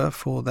November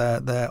for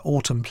their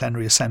autumn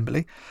plenary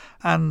assembly.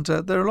 And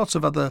there are lots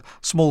of other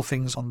small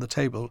things on the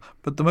table,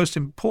 but the most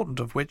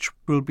important of which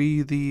will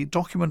be the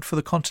document for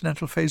the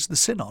continental phase of the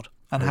synod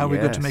and how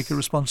we're going to make a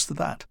response to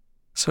that.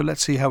 So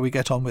let's see how we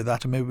get on with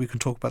that, and maybe we can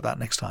talk about that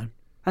next time.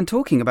 And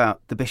talking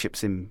about the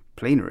bishops in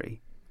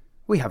plenary,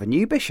 we have a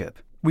new bishop.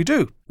 We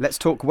do. Let's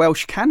talk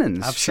Welsh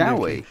canons,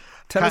 Absolutely. Shall we?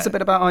 Tell us a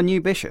bit about our new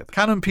bishop.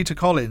 Canon Peter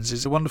Collins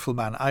is a wonderful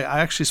man. I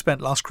actually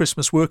spent last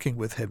Christmas working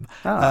with him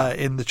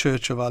in the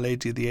Church of Our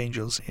Lady of the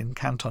Angels in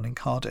Canton in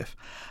Cardiff.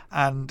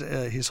 And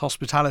his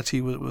hospitality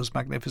was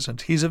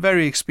magnificent. He's a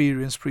very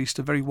experienced priest,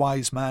 a very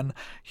wise man.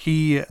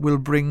 He will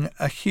bring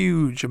a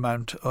huge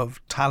amount of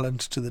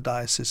talent to the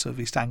Diocese of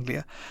East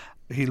Anglia.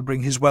 He'll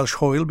bring his Welsh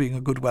hoil, being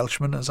a good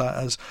Welshman,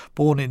 as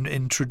born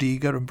in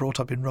Tredegar and brought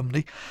up in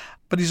Rumney.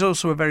 But he's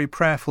also a very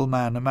prayerful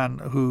man, a man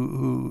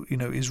who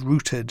is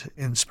rooted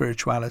in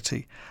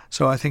spirituality.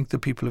 So I think the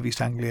people of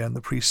East Anglia and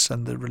the priests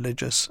and the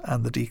religious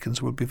and the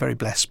deacons will be very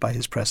blessed by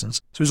his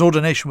presence. So his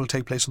ordination will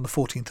take place on the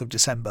 14th of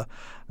December,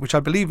 which I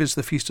believe is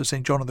the feast of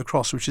St. John of the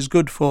Cross, which is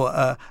good for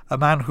a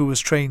man who was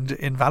trained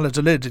in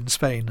Valladolid in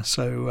Spain.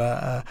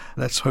 So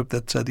let's hope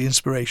that the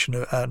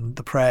inspiration and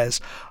the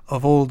prayers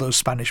of all those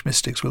Spanish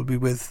mystics will be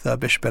with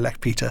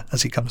Bishop-elect Peter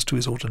as he comes to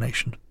his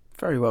ordination.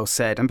 Very well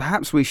said. And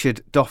perhaps we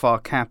should doff our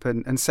cap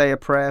and say a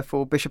prayer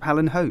for Bishop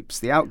Alan Hopes,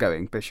 the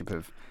outgoing Bishop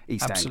of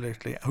East Anglia.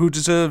 Absolutely. Who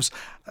deserves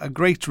a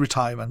great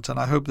retirement. And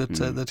I hope that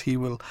that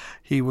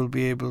he will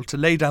be able to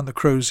lay down the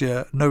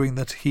crozier knowing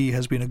that he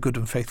has been a good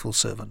and faithful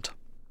servant.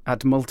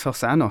 Ad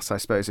multos annos, I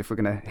suppose, if we're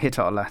going to hit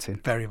our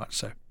Latin. Very much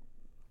so.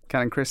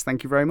 Canon Chris,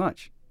 thank you very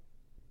much.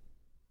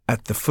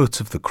 At the Foot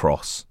of the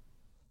Cross,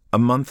 a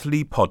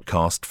monthly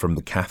podcast from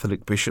the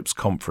Catholic Bishops'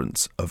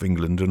 Conference of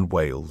England and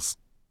Wales.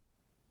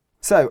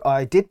 So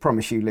I did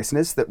promise you,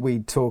 listeners, that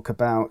we'd talk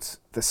about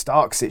the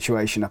stark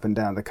situation up and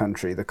down the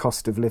country, the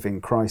cost of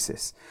living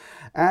crisis.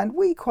 And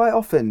we quite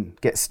often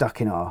get stuck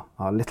in our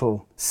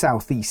little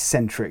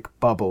southeast-centric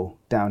bubble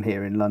down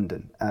here in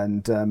London.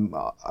 And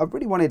I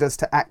really wanted us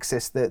to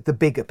access the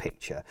bigger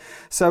picture.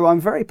 So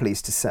I'm very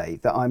pleased to say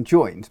that I'm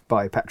joined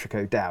by Patrick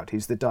O'Dowd,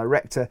 who's the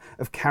director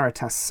of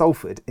Caritas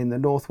Salford in the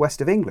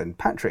northwest of England.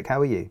 Patrick, how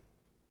are you?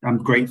 I'm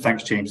great,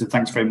 thanks, James, and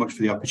thanks very much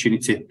for the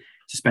opportunity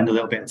to spend a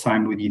little bit of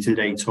time with you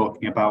today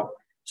talking about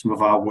some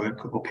of our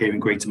work up here in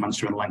Greater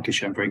Manchester and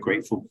Lancashire. I'm very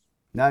grateful.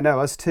 No,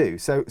 us too.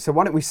 So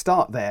why don't we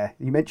start there?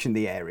 You mentioned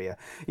the area.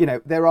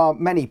 There are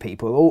many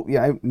people,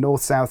 all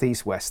north, south,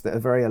 east, west, that are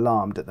very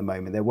alarmed at the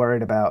moment. They're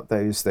worried about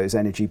those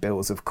energy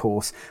bills, of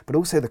course, but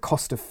also the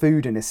cost of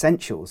food and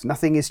essentials.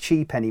 Nothing is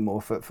cheap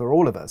anymore for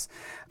all of us.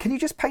 Can you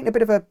just paint a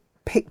bit of a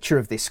picture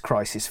of this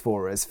crisis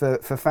for us,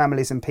 for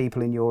families and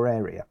people in your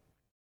area?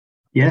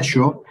 Yeah,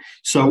 sure.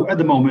 So at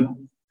the moment,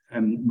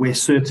 we're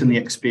certainly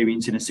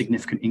experiencing a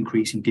significant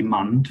increase in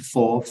demand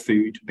for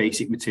food,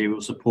 basic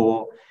material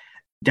support,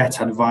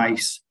 debt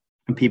advice,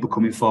 and people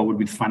coming forward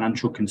with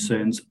financial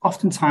concerns.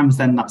 Oftentimes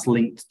then that's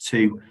linked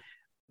to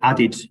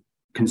added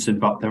concern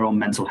about their own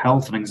mental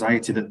health and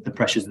anxiety, that the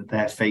pressures that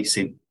they're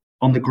facing.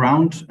 On the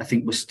ground, I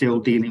think we're still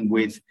dealing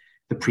with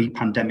the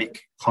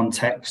pre-pandemic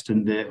context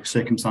and the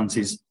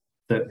circumstances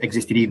that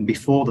existed even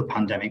before the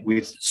pandemic,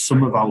 with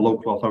some of our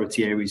local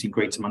authority areas in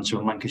Greater Manchester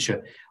and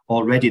Lancashire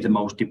already the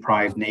most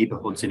deprived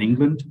neighbourhoods in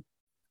England.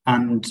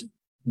 And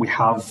we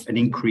have an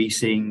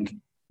increasing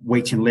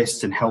waiting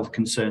lists and health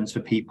concerns for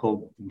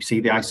people. We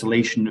see the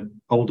isolation of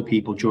older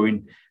people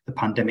during the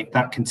pandemic.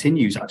 That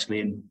continues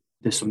actually, and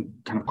there's some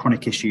kind of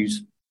chronic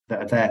issues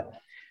that are there.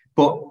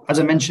 But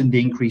as I mentioned,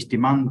 the increased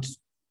demand,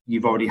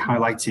 you've already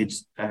highlighted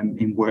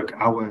in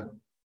our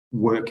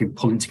work in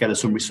pulling together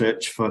some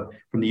research from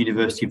the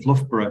University of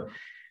Loughborough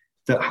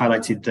that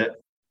highlighted that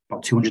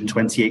about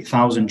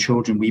 228,000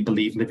 children, we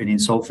believe, living in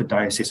Salford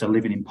Diocese are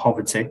living in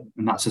poverty.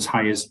 And that's as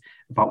high as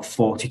about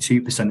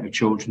 42% of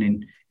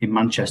children in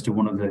Manchester,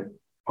 one of the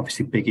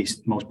obviously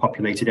biggest, most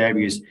populated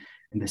areas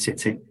in the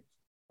city.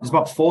 There's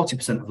about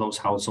 40% of those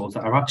households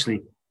that are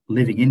actually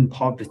living in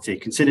poverty,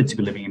 considered to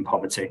be living in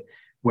poverty,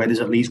 where there's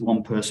at least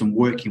one person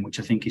working, which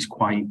I think is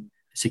quite a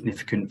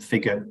significant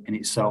figure in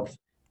itself.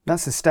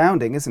 That's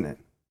astounding, isn't it?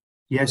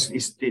 Yes,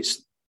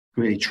 it's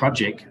really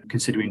tragic,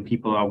 considering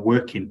people are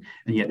working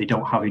and yet they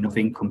don't have enough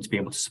income to be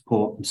able to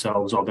support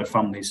themselves or their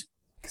families.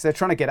 Because they're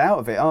trying to get out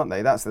of it, aren't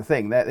they? That's the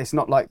thing. It's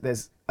not like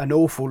there's an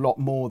awful lot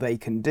more they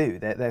can do.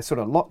 They're sort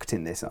of locked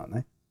in this, aren't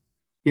they?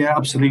 Yeah,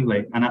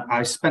 absolutely. And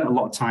I spent a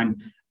lot of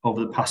time over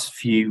the past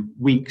few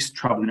weeks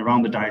travelling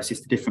around the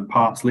diocese to different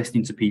parts,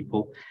 listening to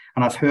people.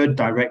 And I've heard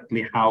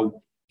directly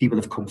how people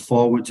have come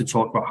forward to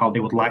talk about how they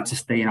would like to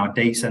stay in our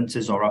day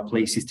centres or our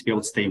places to be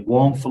able to stay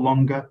warm for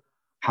longer,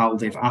 how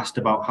they've asked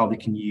about how they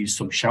can use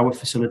some shower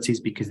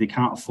facilities because they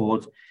can't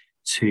afford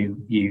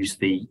to use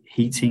the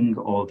heating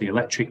or the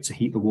electric to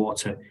heat the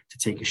water to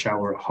take a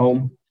shower at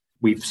home.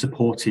 We've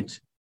supported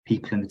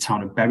people in the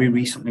town of Bury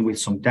recently with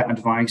some debt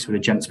advice, with a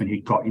gentleman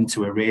who got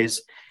into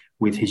arrears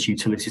with his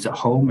utilities at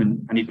home,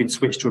 and he'd been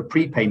switched to a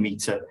prepay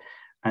meter.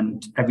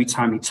 And every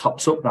time he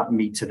tops up that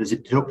meter, there's a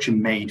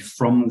deduction made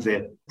from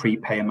the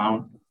prepay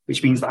amount,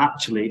 which means that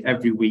actually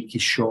every week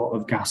he's short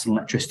of gas and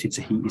electricity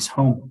to heat his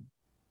home.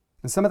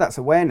 And some of that's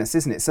awareness,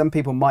 isn't it? Some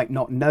people might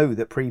not know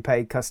that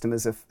prepaid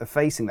customers are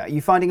facing that. Are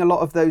you finding a lot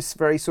of those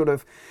very sort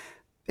of,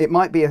 it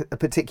might be a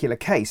particular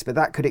case, but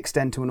that could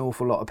extend to an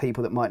awful lot of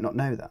people that might not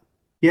know that?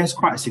 Yes,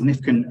 quite a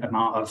significant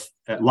amount of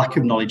lack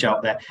of knowledge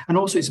out there. And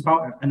also it's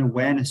about an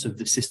awareness of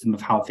the system of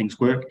how things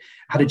work.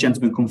 I had a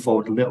gentleman come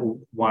forward a little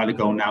while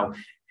ago now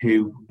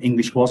who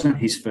English wasn't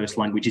his first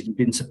language. He'd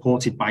been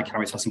supported by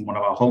Caritas in one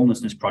of our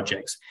homelessness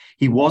projects.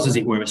 He was, as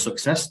it were, a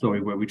success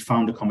story where we'd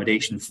found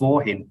accommodation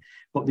for him.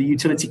 But the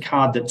utility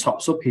card that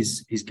tops up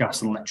his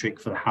gas and electric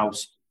for the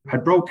house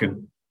had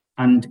broken.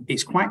 And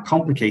it's quite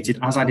complicated,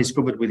 as I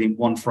discovered with him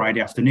one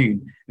Friday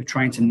afternoon, of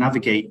trying to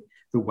navigate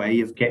the way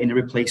of getting a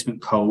replacement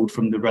code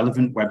from the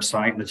relevant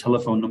website and the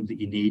telephone number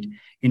that you need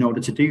in order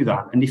to do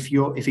that. And if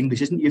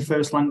English isn't your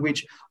first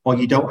language, or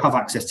you don't have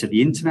access to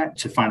the internet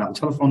to find out the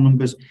telephone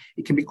numbers,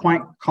 it can be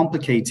quite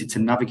complicated to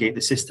navigate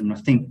the system. And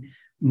I think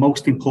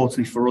most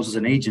importantly for us as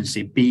an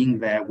agency, being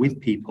there with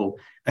people,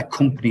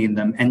 accompanying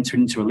them,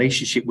 entering into a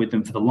relationship with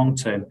them for the long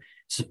term,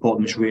 support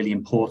them is really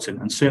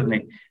important. And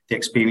certainly the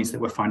experience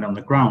that we're finding on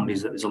the ground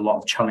is that there's a lot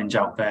of challenge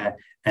out there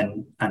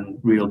and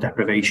real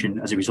deprivation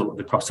as a result of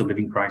the cost of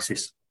living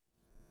crisis.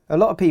 A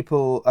lot of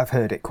people, I've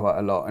heard it quite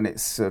a lot, and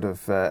it's sort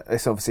of,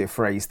 it's obviously a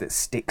phrase that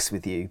sticks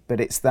with you, but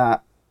it's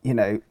that,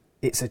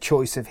 it's a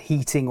choice of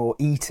heating or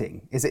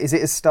eating. Is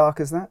it as stark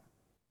as that?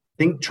 I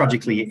think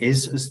tragically it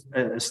is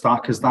as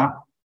stark as that.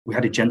 We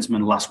had a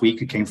gentleman last week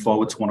who came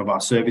forward to one of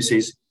our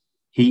services.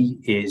 He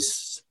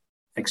is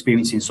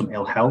experiencing some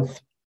ill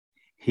health.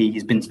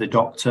 He's been to the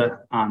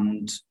doctor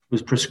and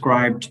was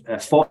prescribed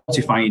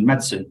fortifying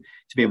medicine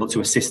to be able to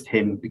assist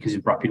him because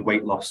of rapid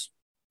weight loss.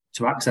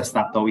 To access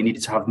that, though, he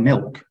needed to have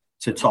milk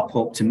to top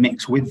up, to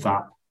mix with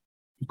that.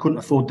 He couldn't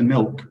afford the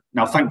milk.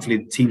 Now, thankfully,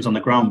 the teams on the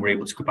ground were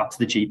able to go back to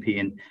the GP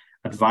and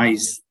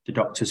advise the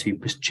doctors who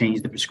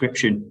changed the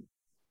prescription.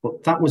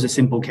 But that was a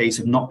simple case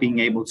of not being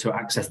able to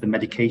access the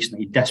medication that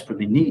he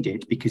desperately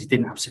needed because he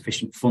didn't have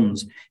sufficient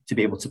funds to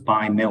be able to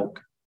buy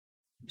milk.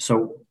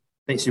 So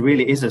it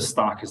really is as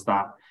stark as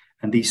that.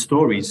 And these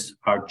stories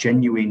are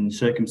genuine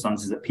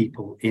circumstances that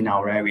people in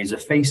our areas are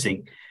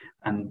facing.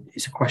 And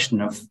it's a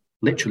question of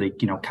literally,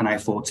 can I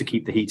afford to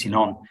keep the heating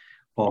on,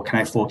 or can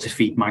I afford to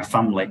feed my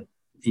family,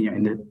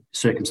 in the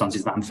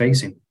circumstances that I'm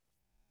facing?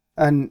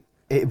 And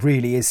it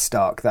really is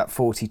stark, that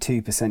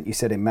 42% you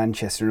said in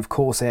Manchester. And of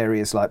course,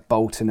 areas like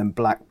Bolton and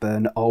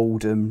Blackburn,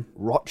 Oldham,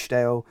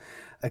 Rochdale,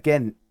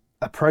 again,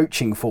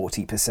 approaching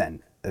 40%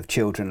 of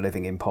children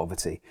living in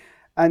poverty.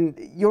 And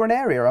you're an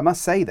area, I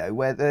must say, though,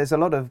 where there's a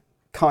lot of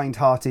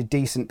kind-hearted,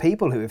 decent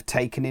people who have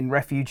taken in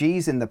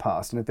refugees in the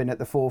past and have been at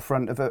the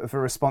forefront of a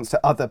response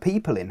to other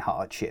people in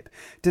hardship.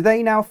 Do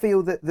they now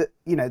feel that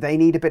they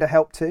need a bit of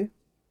help too?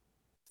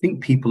 I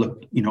think people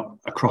are,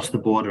 across the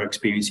board are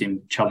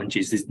experiencing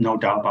challenges. There's no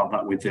doubt about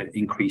that with the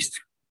increased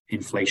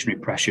inflationary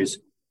pressures.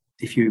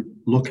 If you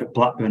look at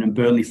Blackburn and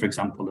Burnley, for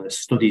example, a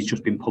study's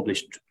just been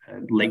published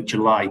late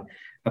July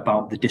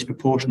about the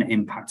disproportionate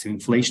impact of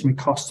inflationary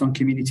costs on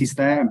communities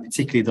there, and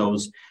particularly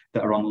those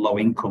that are on low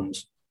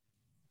incomes.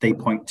 They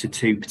point to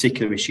two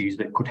particular issues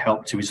that could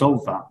help to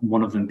resolve that.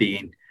 One of them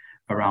being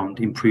around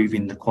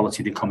improving the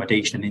quality of the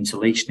accommodation and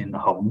insulation in the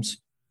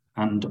homes,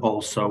 and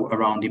also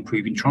around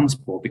improving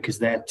transport, because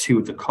they're two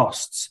of the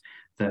costs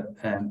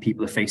that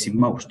people are facing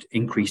most: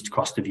 increased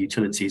cost of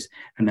utilities,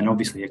 and then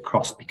obviously a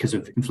cost because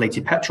of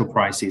inflated petrol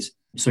prices.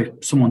 So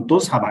if someone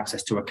does have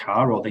access to a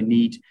car, or they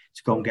need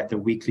to go and get their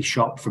weekly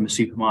shop from a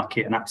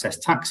supermarket and access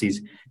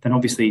taxis, then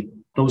obviously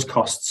those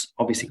costs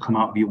obviously come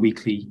out of your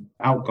weekly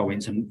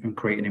outgoings and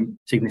create a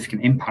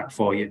significant impact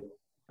for you.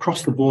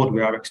 Across the board,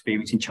 we are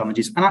experiencing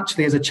challenges. And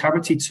actually, as a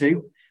charity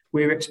too,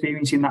 we're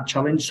experiencing that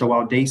challenge. So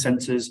our day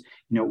centres,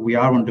 we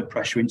are under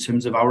pressure in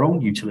terms of our own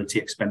utility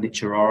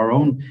expenditure, or our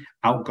own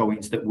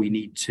outgoings that we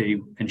need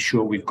to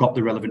ensure we've got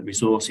the relevant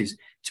resources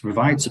to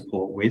provide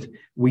support with.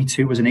 We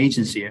too, as an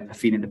agency, are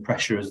feeling the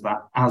pressure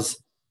as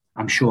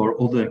I'm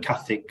sure other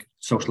Catholic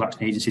social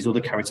action agencies,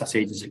 other Caritas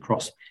agencies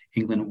across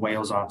England and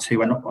Wales are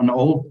too, and on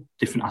all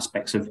different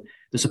aspects of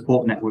the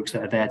support networks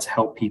that are there to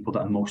help people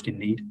that are most in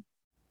need.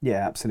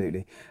 Yeah,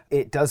 absolutely.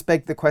 It does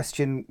beg the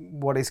question,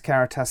 what is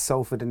Caritas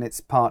Salford and its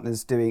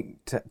partners doing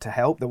to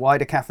help the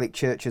wider Catholic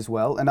Church as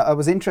well? And I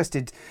was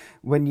interested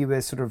when you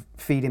were sort of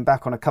feeding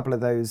back on a couple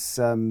of those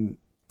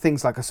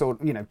things like a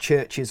sort of,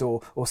 churches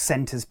or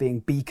centres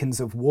being beacons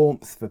of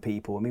warmth for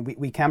people. I mean,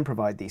 we can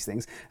provide these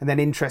things. And then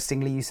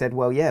interestingly, you said,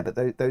 well, yeah,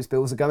 but those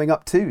bills are going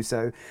up too.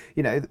 So,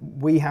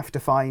 we have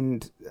to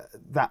find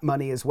that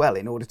money as well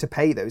in order to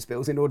pay those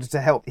bills, in order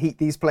to help heat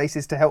these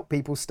places, to help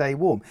people stay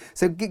warm.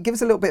 So give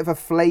us a little bit of a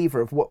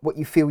flavour of what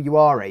you feel you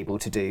are able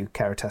to do,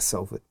 Caritas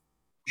Salford.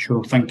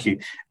 Sure, thank you.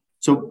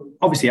 So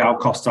obviously our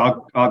costs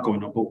are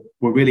going up, but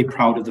we're really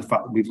proud of the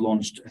fact that we've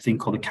launched a thing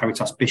called the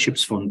Caritas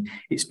Bishops Fund.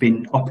 It's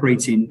been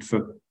operating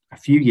for a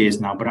few years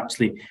now, but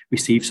actually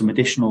received some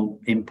additional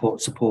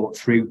input support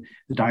through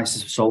the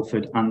Diocese of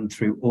Salford and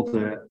through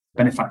other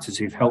benefactors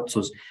who've helped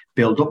us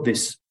build up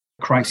this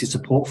crisis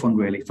support fund,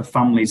 really, for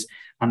families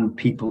and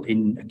people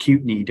in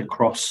acute need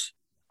across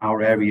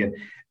our area.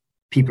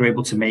 People are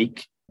able to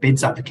make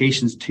bids,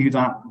 applications to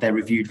that. They're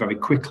reviewed very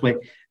quickly,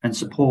 and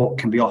support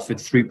can be offered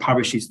through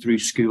parishes, through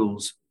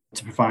schools,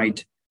 to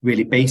provide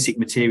really basic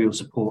material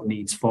support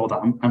needs for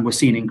that. And we're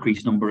seeing an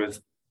increased number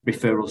of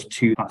referrals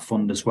to that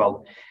fund as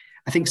well.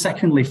 I think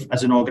secondly,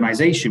 as an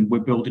organisation, we're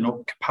building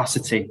up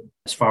capacity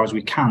as far as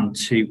we can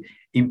to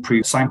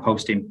improve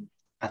signposting.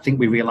 I think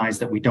we realise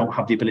that we don't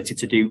have the ability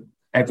to do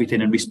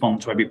everything and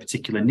respond to every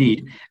particular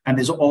need. And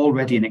there's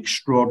already an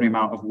extraordinary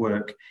amount of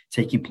work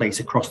taking place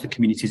across the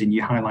communities. And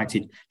you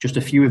highlighted just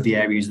a few of the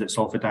areas that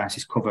Salford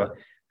Diocese cover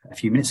a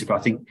few minutes ago. I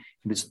think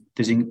there's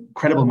an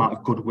incredible amount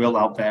of goodwill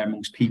out there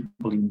amongst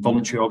people in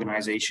voluntary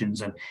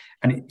organisations. And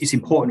it's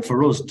important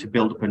for us to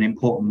build up an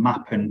important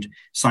map and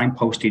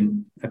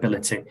signposting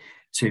ability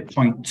to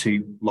point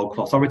to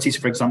local authorities,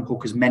 for example,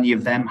 because many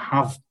of them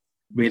have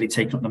really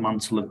taken up the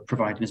mantle of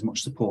providing as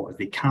much support as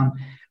they can.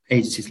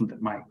 Agencies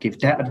that might give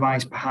debt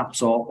advice,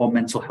 perhaps, or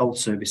mental health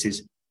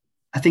services.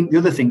 I think the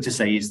other thing to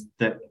say is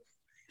that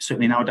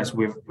certainly nowadays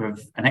we have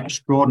an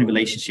extraordinary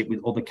relationship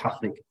with other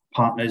Catholic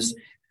partners.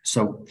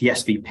 So the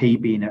SVP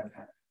being a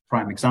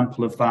prime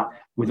example of that,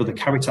 with other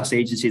Caritas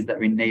agencies that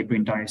are in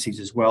neighbouring dioceses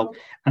as well,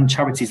 and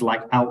charities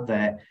like Out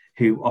There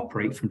who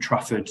operate from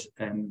Trafford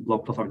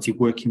local authority,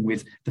 working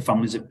with the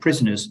families of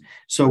prisoners.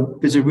 So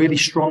there's a really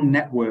strong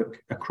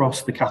network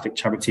across the Catholic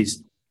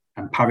charities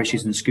and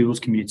parishes and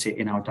schools community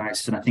in our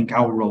diocese. And I think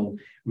our role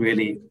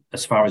really,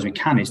 as far as we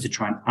can, is to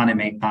try and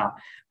animate that.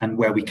 And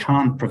where we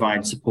can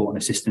provide support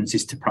and assistance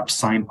is to perhaps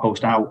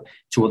signpost out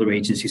to other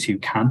agencies who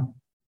can,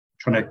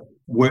 trying to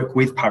work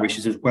with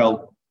parishes as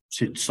well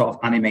to sort of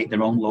animate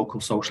their own local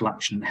social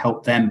action and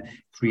help them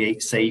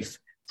create safe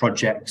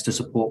projects to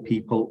support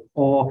people,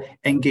 or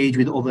engage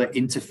with other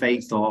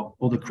interfaith or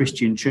other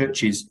Christian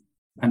churches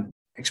and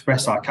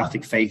express our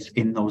Catholic faith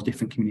in those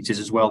different communities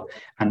as well.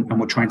 And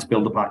we're trying to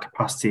build up our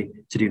capacity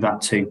to do that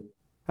too.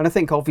 And I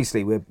think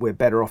obviously we're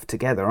better off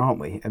together,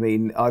 aren't we? I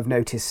mean, I've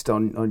noticed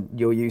on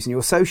you're using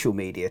your social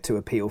media to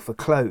appeal for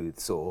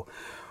clothes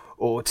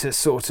or to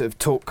sort of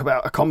talk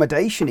about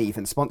accommodation,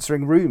 even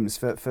sponsoring rooms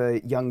for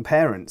young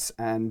parents,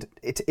 and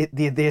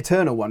the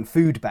eternal one,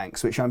 food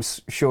banks, which I'm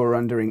sure are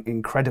under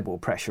incredible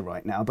pressure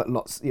right now. But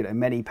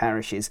many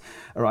parishes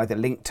are either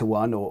linked to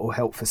one or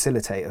help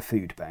facilitate a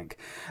food bank.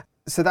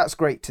 So that's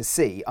great to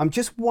see. I'm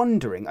just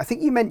wondering, I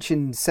think you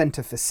mentioned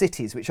Centre for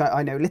Cities, which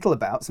I know little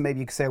about, so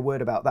maybe you could say a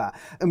word about that.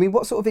 I mean,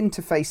 what sort of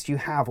interface do you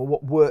have, or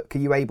what work are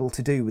you able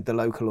to do with the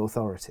local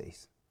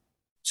authorities?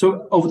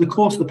 So over the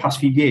course of the past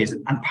few years,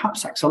 and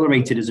perhaps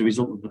accelerated as a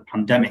result of the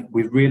pandemic,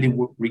 we've really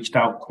reached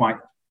out quite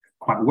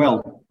quite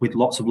well with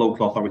lots of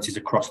local authorities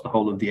across the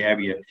whole of the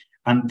area.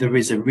 And there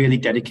is a really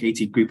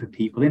dedicated group of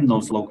people in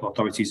those local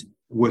authorities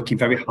working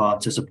very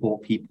hard to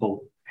support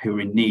people who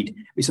are in need.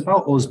 It's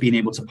about us being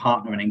able to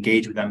partner and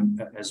engage with them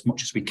as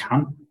much as we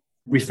can.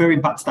 Referring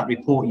back to that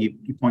report you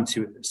pointed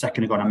to a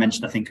second ago, and I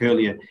mentioned, I think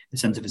earlier, the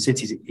Centre for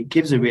Cities, it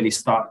gives a really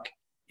stark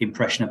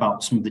impression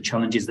about some of the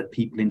challenges that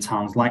people in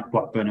towns like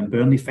Blackburn and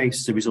Burnley face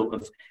as a result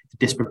of the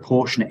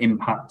disproportionate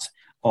impact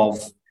of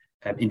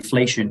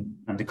inflation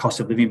and the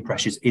cost of living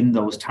pressures in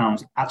those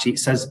towns. Actually, it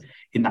says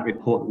in that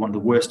report that one of the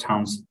worst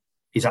towns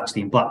is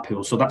actually in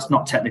Blackpool. So that's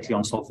not technically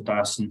on Salford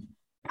Diocesan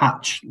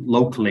patch,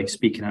 locally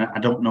speaking. I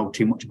don't know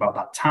too much about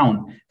that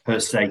town per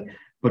se,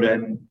 but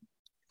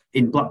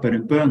in Blackburn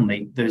and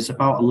Burnley, there's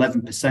about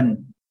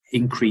 11%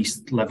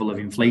 increased level of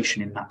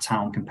inflation in that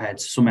town compared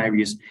to some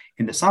areas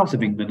in the south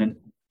of England. And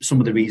some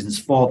of the reasons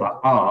for that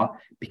are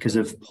because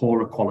of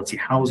poorer quality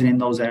housing in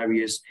those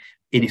areas,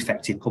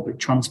 ineffective public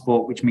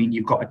transport, which mean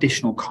you've got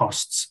additional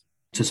costs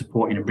to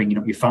supporting and bringing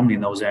up your family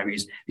in those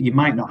areas that you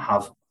might not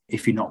have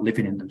if you're not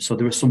living in them. So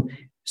there are some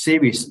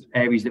serious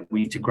areas that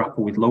we need to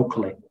grapple with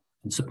locally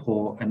and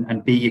support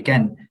and be,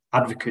 again,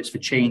 advocates for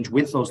change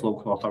with those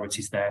local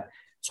authorities there,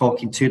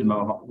 talking to them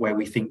about where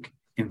we think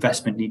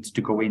investment needs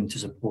to go in to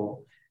support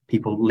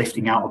people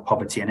lifting out of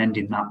poverty and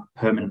ending that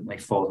permanently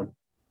for them.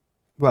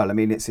 Well, I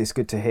mean, it's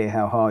good to hear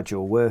how hard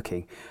you're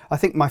working. I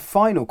think my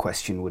final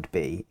question would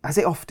be, as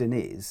it often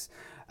is,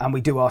 and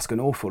we do ask an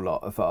awful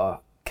lot of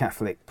our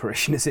Catholic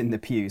parishioners in the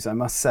pews, I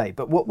must say,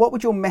 but what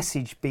would your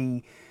message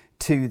be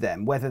to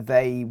them, whether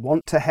they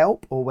want to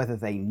help or whether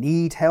they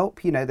need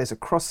help? You know, there's a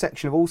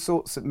cross-section of all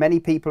sorts. Many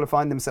people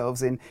find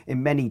themselves in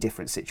many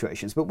different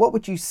situations. But what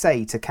would you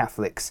say to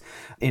Catholics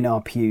in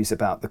our pews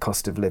about the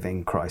cost of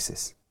living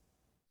crisis?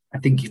 I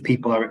think if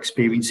people are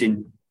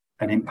experiencing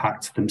an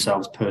impact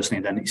themselves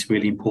personally, then it's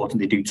really important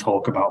they do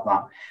talk about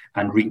that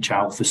and reach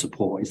out for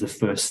support is the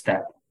first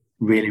step.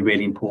 Really,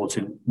 really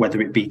important,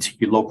 whether it be to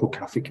your local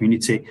Catholic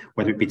community,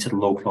 whether it be to the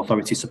local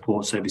authority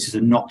support services,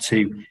 and not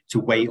to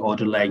wait or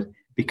delay,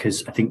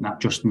 because I think that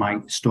just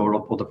might store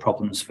up other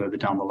problems further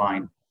down the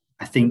line.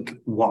 I think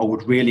what I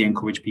would really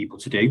encourage people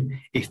to do,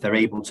 if they're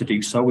able to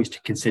do so, is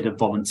to consider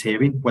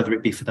volunteering, whether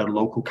it be for their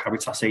local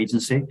Caritas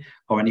agency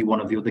or any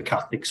one of the other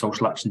Catholic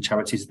social action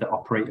charities that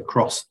operate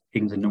across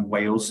England and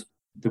Wales.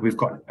 That we've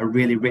got a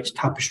really rich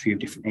tapestry of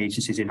different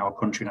agencies in our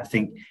country, and I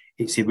think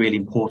it's really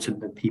important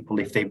that people,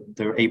 if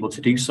they're able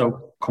to do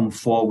so, come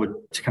forward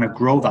to kind of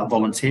grow that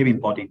volunteering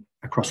body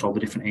across all the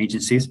different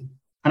agencies.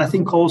 And I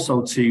think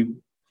also to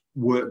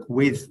work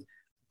with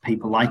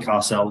people like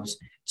ourselves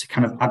to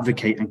kind of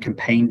advocate and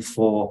campaign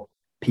for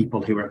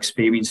people who are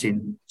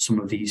experiencing some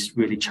of these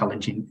really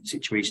challenging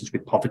situations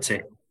with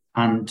poverty,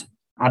 and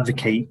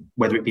advocate,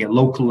 whether it be at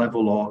local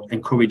level or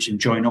encourage and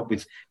join up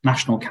with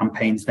national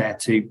campaigns there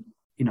to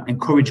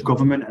encourage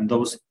government and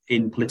those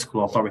in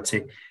political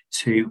authority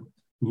to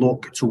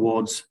look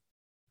towards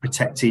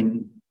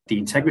protecting the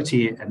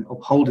integrity and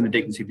upholding the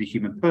dignity of the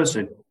human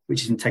person,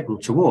 which is integral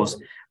to us,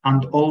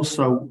 and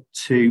also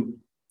to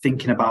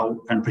thinking about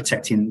and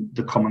protecting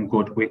the common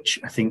good, which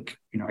I think,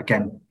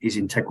 again, is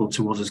integral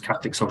to us as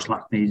Catholic social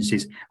action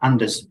agencies and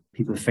as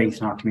people of faith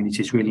in our community.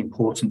 Is really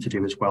important to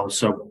do as well.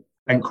 So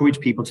I encourage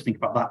people to think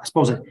about that. I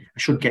suppose I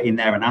should get in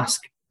there and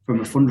ask, from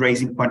a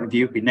fundraising point of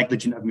view, it'd be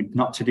negligent of me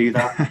not to do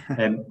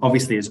that.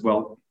 Obviously, as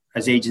well,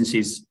 as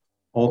agencies,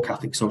 all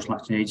Catholic social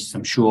action agencies,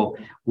 I'm sure,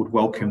 would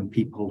welcome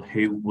people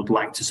who would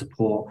like to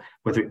support,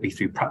 whether it be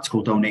through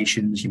practical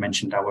donations. You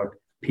mentioned our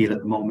appeal at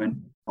the moment,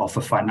 or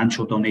for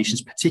financial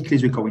donations, particularly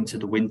as we go into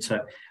the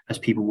winter, as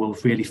people will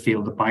really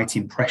feel the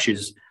biting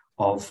pressures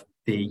of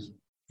the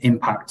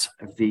impact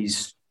of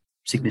these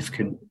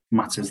significant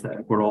matters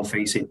that we're all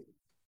facing.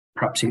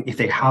 Perhaps if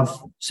they have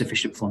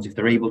sufficient funds, if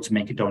they're able to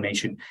make a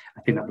donation,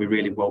 I think that we're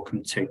really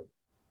welcome too.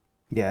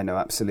 Yeah, no,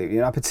 absolutely.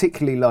 And I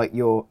particularly like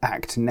your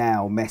Act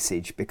Now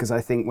message, because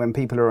I think when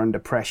people are under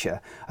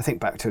pressure, I think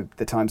back to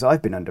the times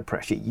I've been under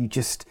pressure, you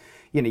just,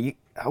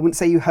 I wouldn't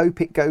say you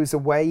hope it goes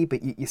away,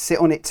 but you sit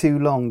on it too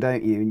long,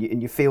 don't you?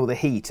 And you feel the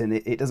heat, and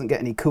it doesn't get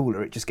any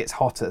cooler, it just gets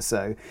hotter.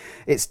 So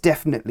it's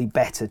definitely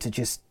better to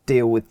just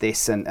deal with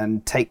this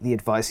and take the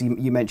advice.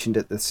 You mentioned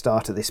at the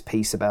start of this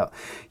piece about,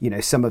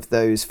 some of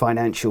those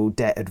financial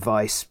debt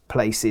advice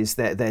places,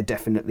 they're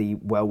definitely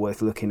well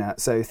worth looking at.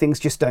 So things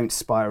just don't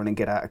spiral and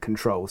get out of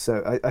control.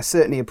 So I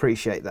certainly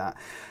appreciate that.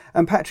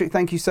 And Patrick,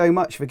 thank you so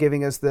much for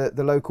giving us the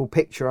local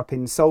picture up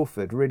in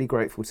Salford. Really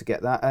grateful to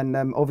get that. And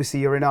obviously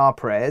you're in our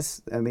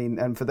prayers. I mean,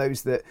 and for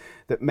those that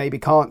maybe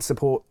can't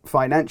support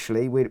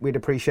financially, we'd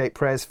appreciate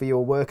prayers for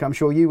your work. I'm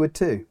sure you would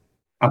too.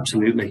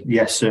 Absolutely.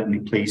 Yes, certainly.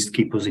 Please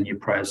keep us in your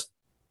prayers.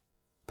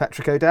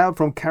 Patrick O'Dowd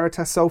from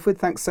Caritas Salford,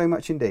 thanks so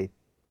much indeed.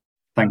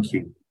 Thank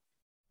you.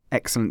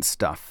 Excellent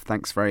stuff.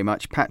 Thanks very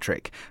much,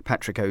 Patrick.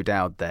 Patrick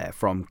O'Dowd there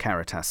from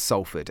Caritas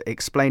Salford,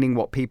 explaining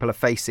what people are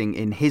facing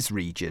in his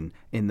region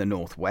in the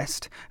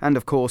northwest, and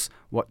of course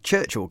what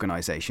church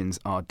organisations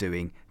are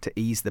doing to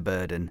ease the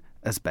burden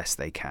as best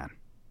they can.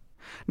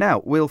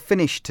 Now, we'll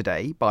finish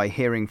today by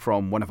hearing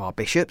from one of our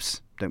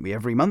bishops, don't we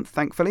every month,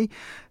 thankfully,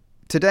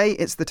 Today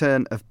it's the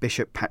turn of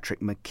Bishop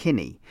Patrick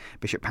McKinney.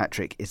 Bishop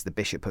Patrick is the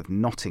Bishop of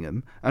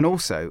Nottingham and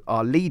also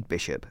our lead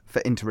bishop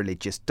for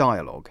Interreligious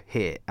Dialogue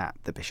here at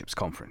the Bishops'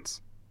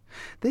 Conference.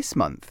 This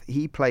month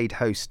he played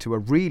host to a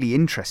really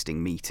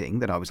interesting meeting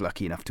that I was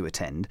lucky enough to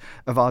attend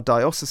of our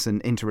Diocesan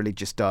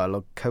Interreligious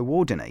Dialogue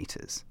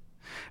coordinators.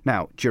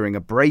 Now, during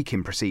a break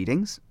in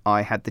proceedings,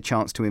 I had the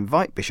chance to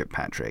invite Bishop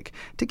Patrick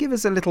to give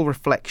us a little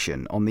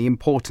reflection on the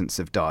importance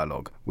of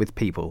dialogue with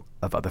people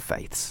of other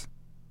faiths.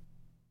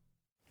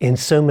 In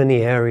so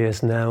many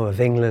areas now of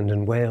England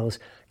and Wales,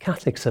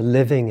 Catholics are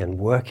living and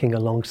working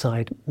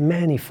alongside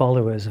many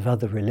followers of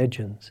other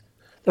religions.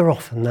 They're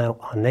often now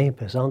our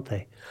neighbours, aren't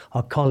they?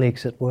 Our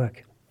colleagues at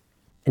work.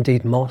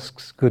 Indeed,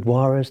 mosques,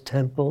 gurdwaras,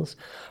 temples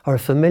are a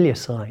familiar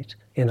sight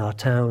in our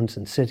towns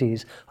and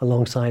cities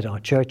alongside our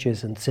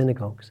churches and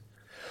synagogues.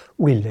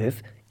 We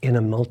live in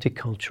a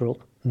multicultural,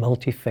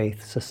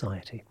 multi-faith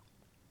society.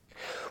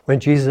 When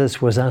Jesus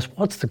was asked,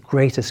 what's the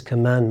greatest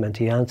commandment?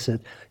 He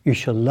answered, you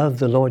shall love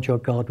the Lord your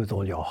God with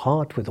all your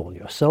heart, with all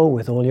your soul,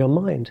 with all your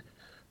mind.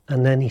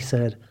 And then he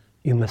said,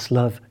 you must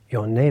love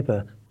your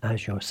neighbour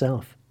as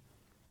yourself.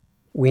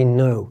 We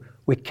know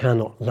we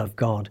cannot love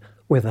God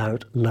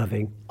without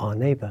loving our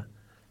neighbour.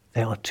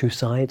 They are two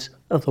sides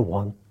of the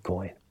one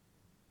coin.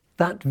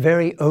 That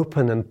very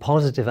open and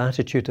positive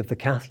attitude of the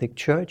Catholic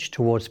Church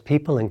towards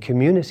people and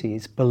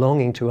communities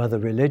belonging to other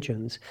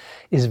religions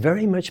is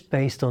very much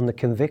based on the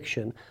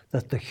conviction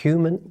that the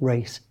human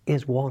race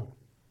is one.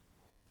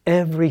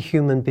 Every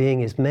human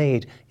being is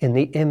made in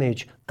the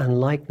image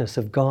and likeness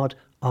of God,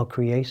 our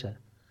Creator,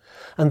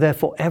 and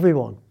therefore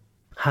everyone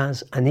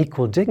has an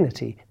equal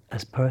dignity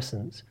as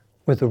persons,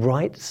 with the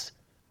rights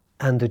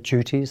and the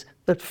duties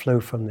that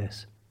flow from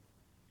this.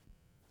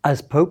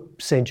 As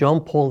Pope St. John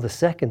Paul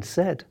II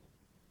said,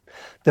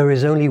 there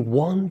is only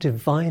one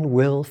divine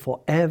will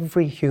for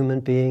every human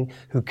being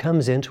who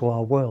comes into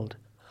our world,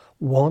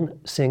 one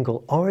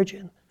single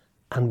origin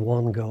and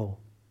one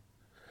goal.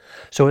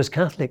 So as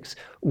Catholics,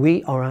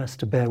 we are asked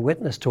to bear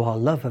witness to our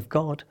love of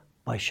God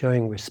by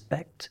showing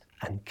respect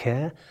and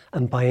care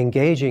and by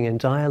engaging in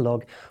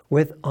dialogue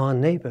with our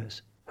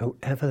neighbours,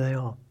 whoever they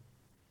are.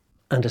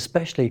 And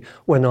especially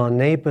when our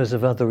neighbours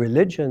of other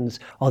religions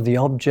are the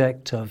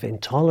object of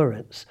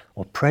intolerance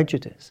or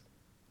prejudice.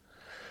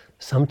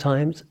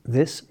 Sometimes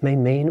this may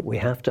mean we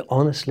have to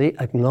honestly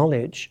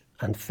acknowledge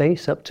and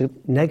face up to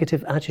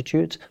negative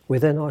attitudes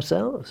within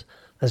ourselves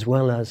as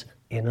well as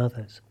in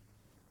others.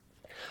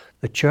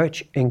 The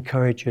Church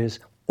encourages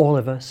all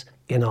of us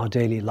in our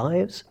daily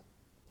lives,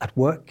 at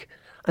work,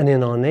 and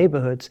in our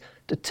neighbourhoods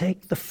to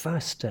take the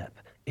first step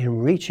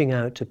in reaching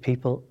out to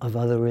people of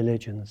other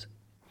religions.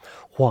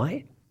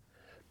 Why?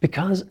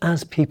 Because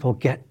as people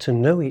get to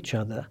know each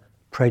other,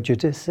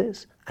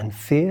 prejudices and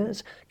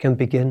fears can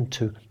begin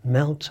to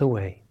melt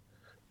away.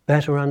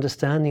 Better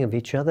understanding of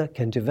each other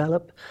can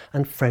develop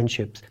and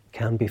friendships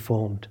can be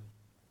formed.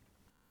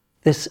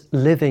 This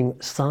living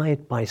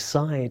side by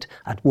side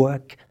at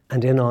work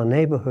and in our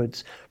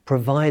neighbourhoods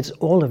provides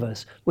all of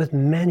us with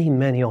many,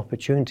 many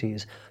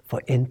opportunities for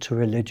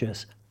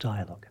interreligious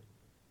dialogue.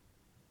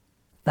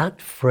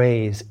 That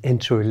phrase,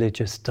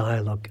 interreligious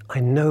dialogue, I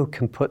know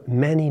can put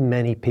many,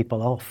 many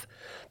people off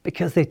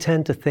because they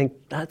tend to think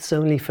that's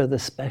only for the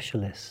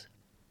specialists.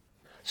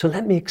 So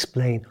let me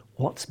explain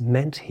what's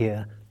meant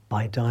here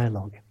by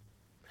dialogue.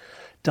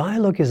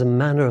 Dialogue is a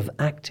manner of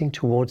acting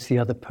towards the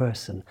other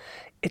person.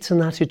 It's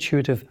an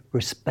attitude of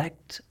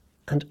respect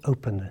and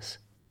openness,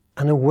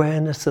 an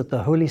awareness that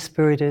the Holy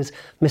Spirit is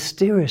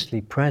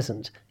mysteriously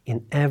present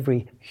in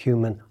every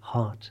human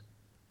heart.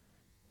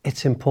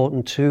 It's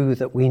important too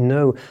that we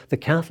know the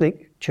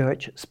Catholic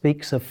Church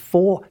speaks of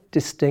 4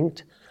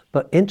 distinct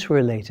but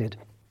interrelated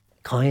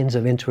kinds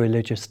of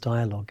interreligious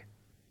dialogue.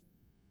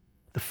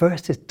 The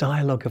first is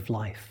dialogue of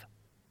life,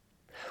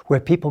 where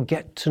people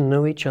get to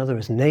know each other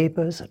as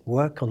neighbours at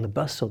work, on the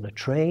bus or the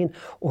train,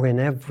 or in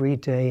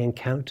everyday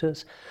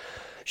encounters,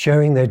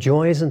 sharing their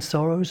joys and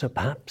sorrows, or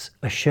perhaps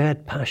a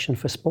shared passion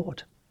for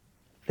sport.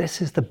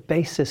 This is the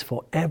basis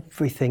for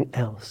everything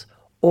else.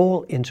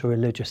 All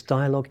interreligious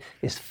dialogue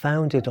is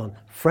founded on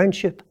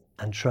friendship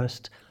and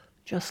trust,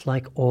 just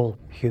like all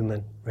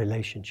human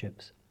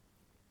relationships.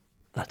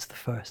 That's the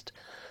first.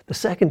 The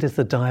second is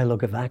the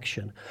dialogue of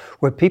action,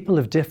 where people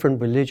of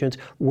different religions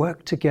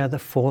work together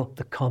for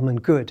the common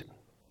good.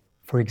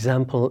 For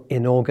example,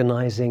 in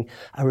organising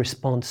a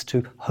response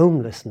to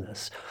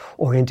homelessness,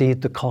 or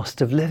indeed the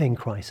cost of living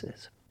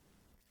crisis.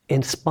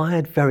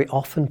 Inspired very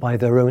often by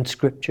their own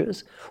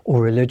scriptures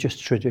or religious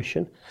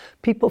tradition,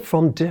 people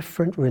from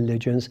different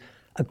religions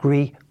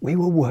agree we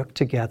will work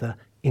together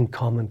in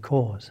common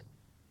cause.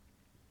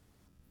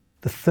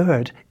 The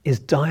third is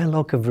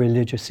dialogue of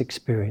religious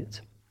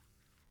experience.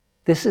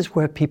 This is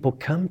where people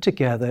come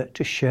together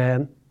to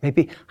share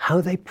maybe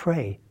how they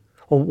pray,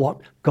 or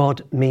what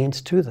God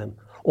means to them,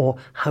 or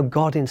how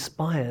God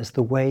inspires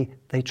the way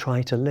they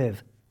try to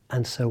live,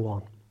 and so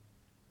on.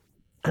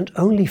 And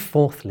only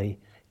fourthly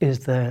is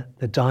there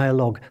the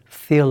dialogue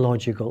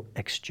theological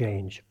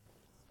exchange.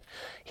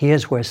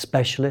 Here's where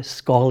specialists,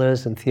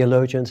 scholars and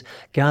theologians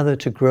gather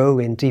to grow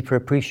in deeper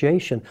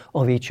appreciation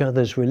of each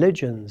other's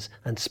religions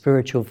and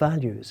spiritual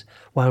values,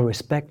 while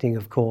respecting,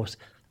 of course,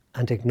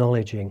 and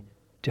acknowledging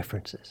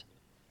differences.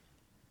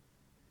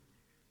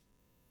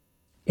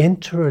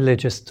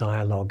 Interreligious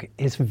dialogue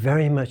is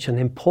very much an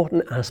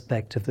important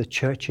aspect of the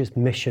Church's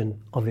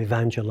mission of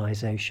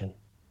evangelization.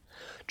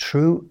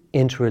 True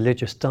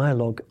interreligious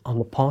dialogue on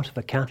the part of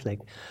a Catholic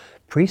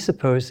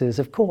presupposes,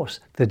 of course,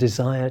 the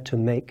desire to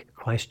make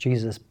Christ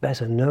Jesus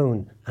better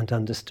known and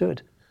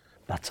understood.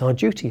 That's our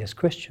duty as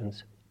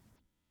Christians.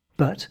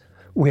 But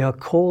we are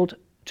called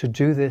to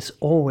do this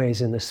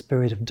always in the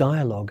spirit of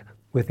dialogue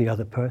with the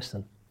other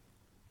person.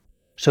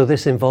 So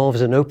this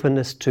involves an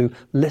openness to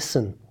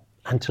listen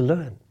and to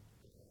learn,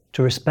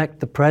 to respect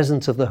the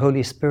presence of the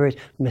Holy Spirit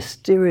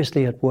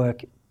mysteriously at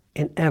work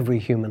in every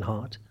human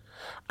heart,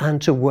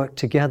 and to work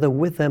together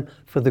with them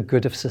for the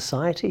good of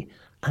society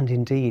and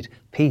indeed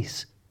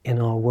peace in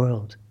our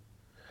world.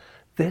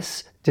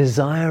 This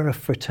desire of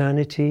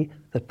fraternity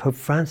that Pope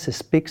Francis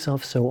speaks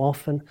of so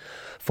often,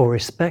 for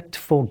respect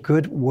for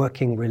good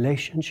working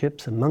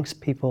relationships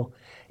amongst people,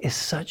 is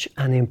such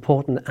an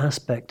important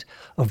aspect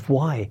of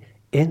why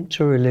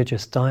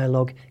interreligious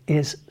dialogue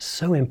is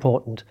so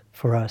important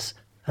for us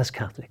as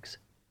Catholics.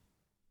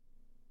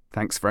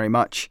 Thanks very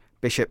much,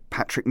 Bishop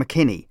Patrick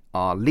McKinney,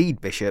 our lead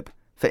bishop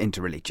for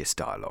Interreligious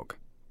Dialogue.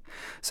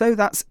 So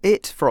that's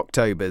it for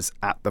October's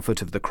At the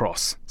Foot of the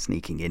Cross,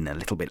 sneaking in a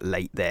little bit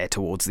late there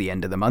towards the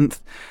end of the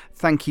month.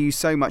 Thank you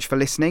so much for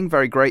listening,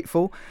 very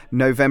grateful.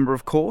 November,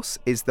 of course,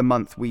 is the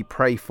month we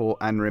pray for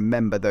and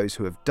remember those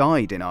who have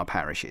died in our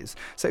parishes.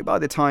 So by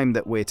the time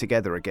that we're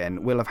together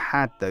again, we'll have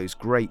had those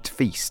great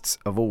feasts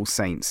of All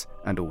Saints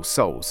and All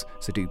Souls.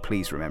 So do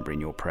please remember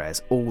in your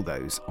prayers all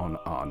those on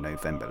our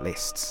November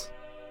lists.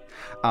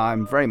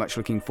 I'm very much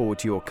looking forward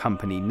to your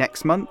company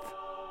next month.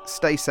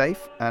 Stay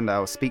safe, and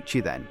I'll speak to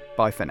you then.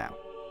 Bye for now.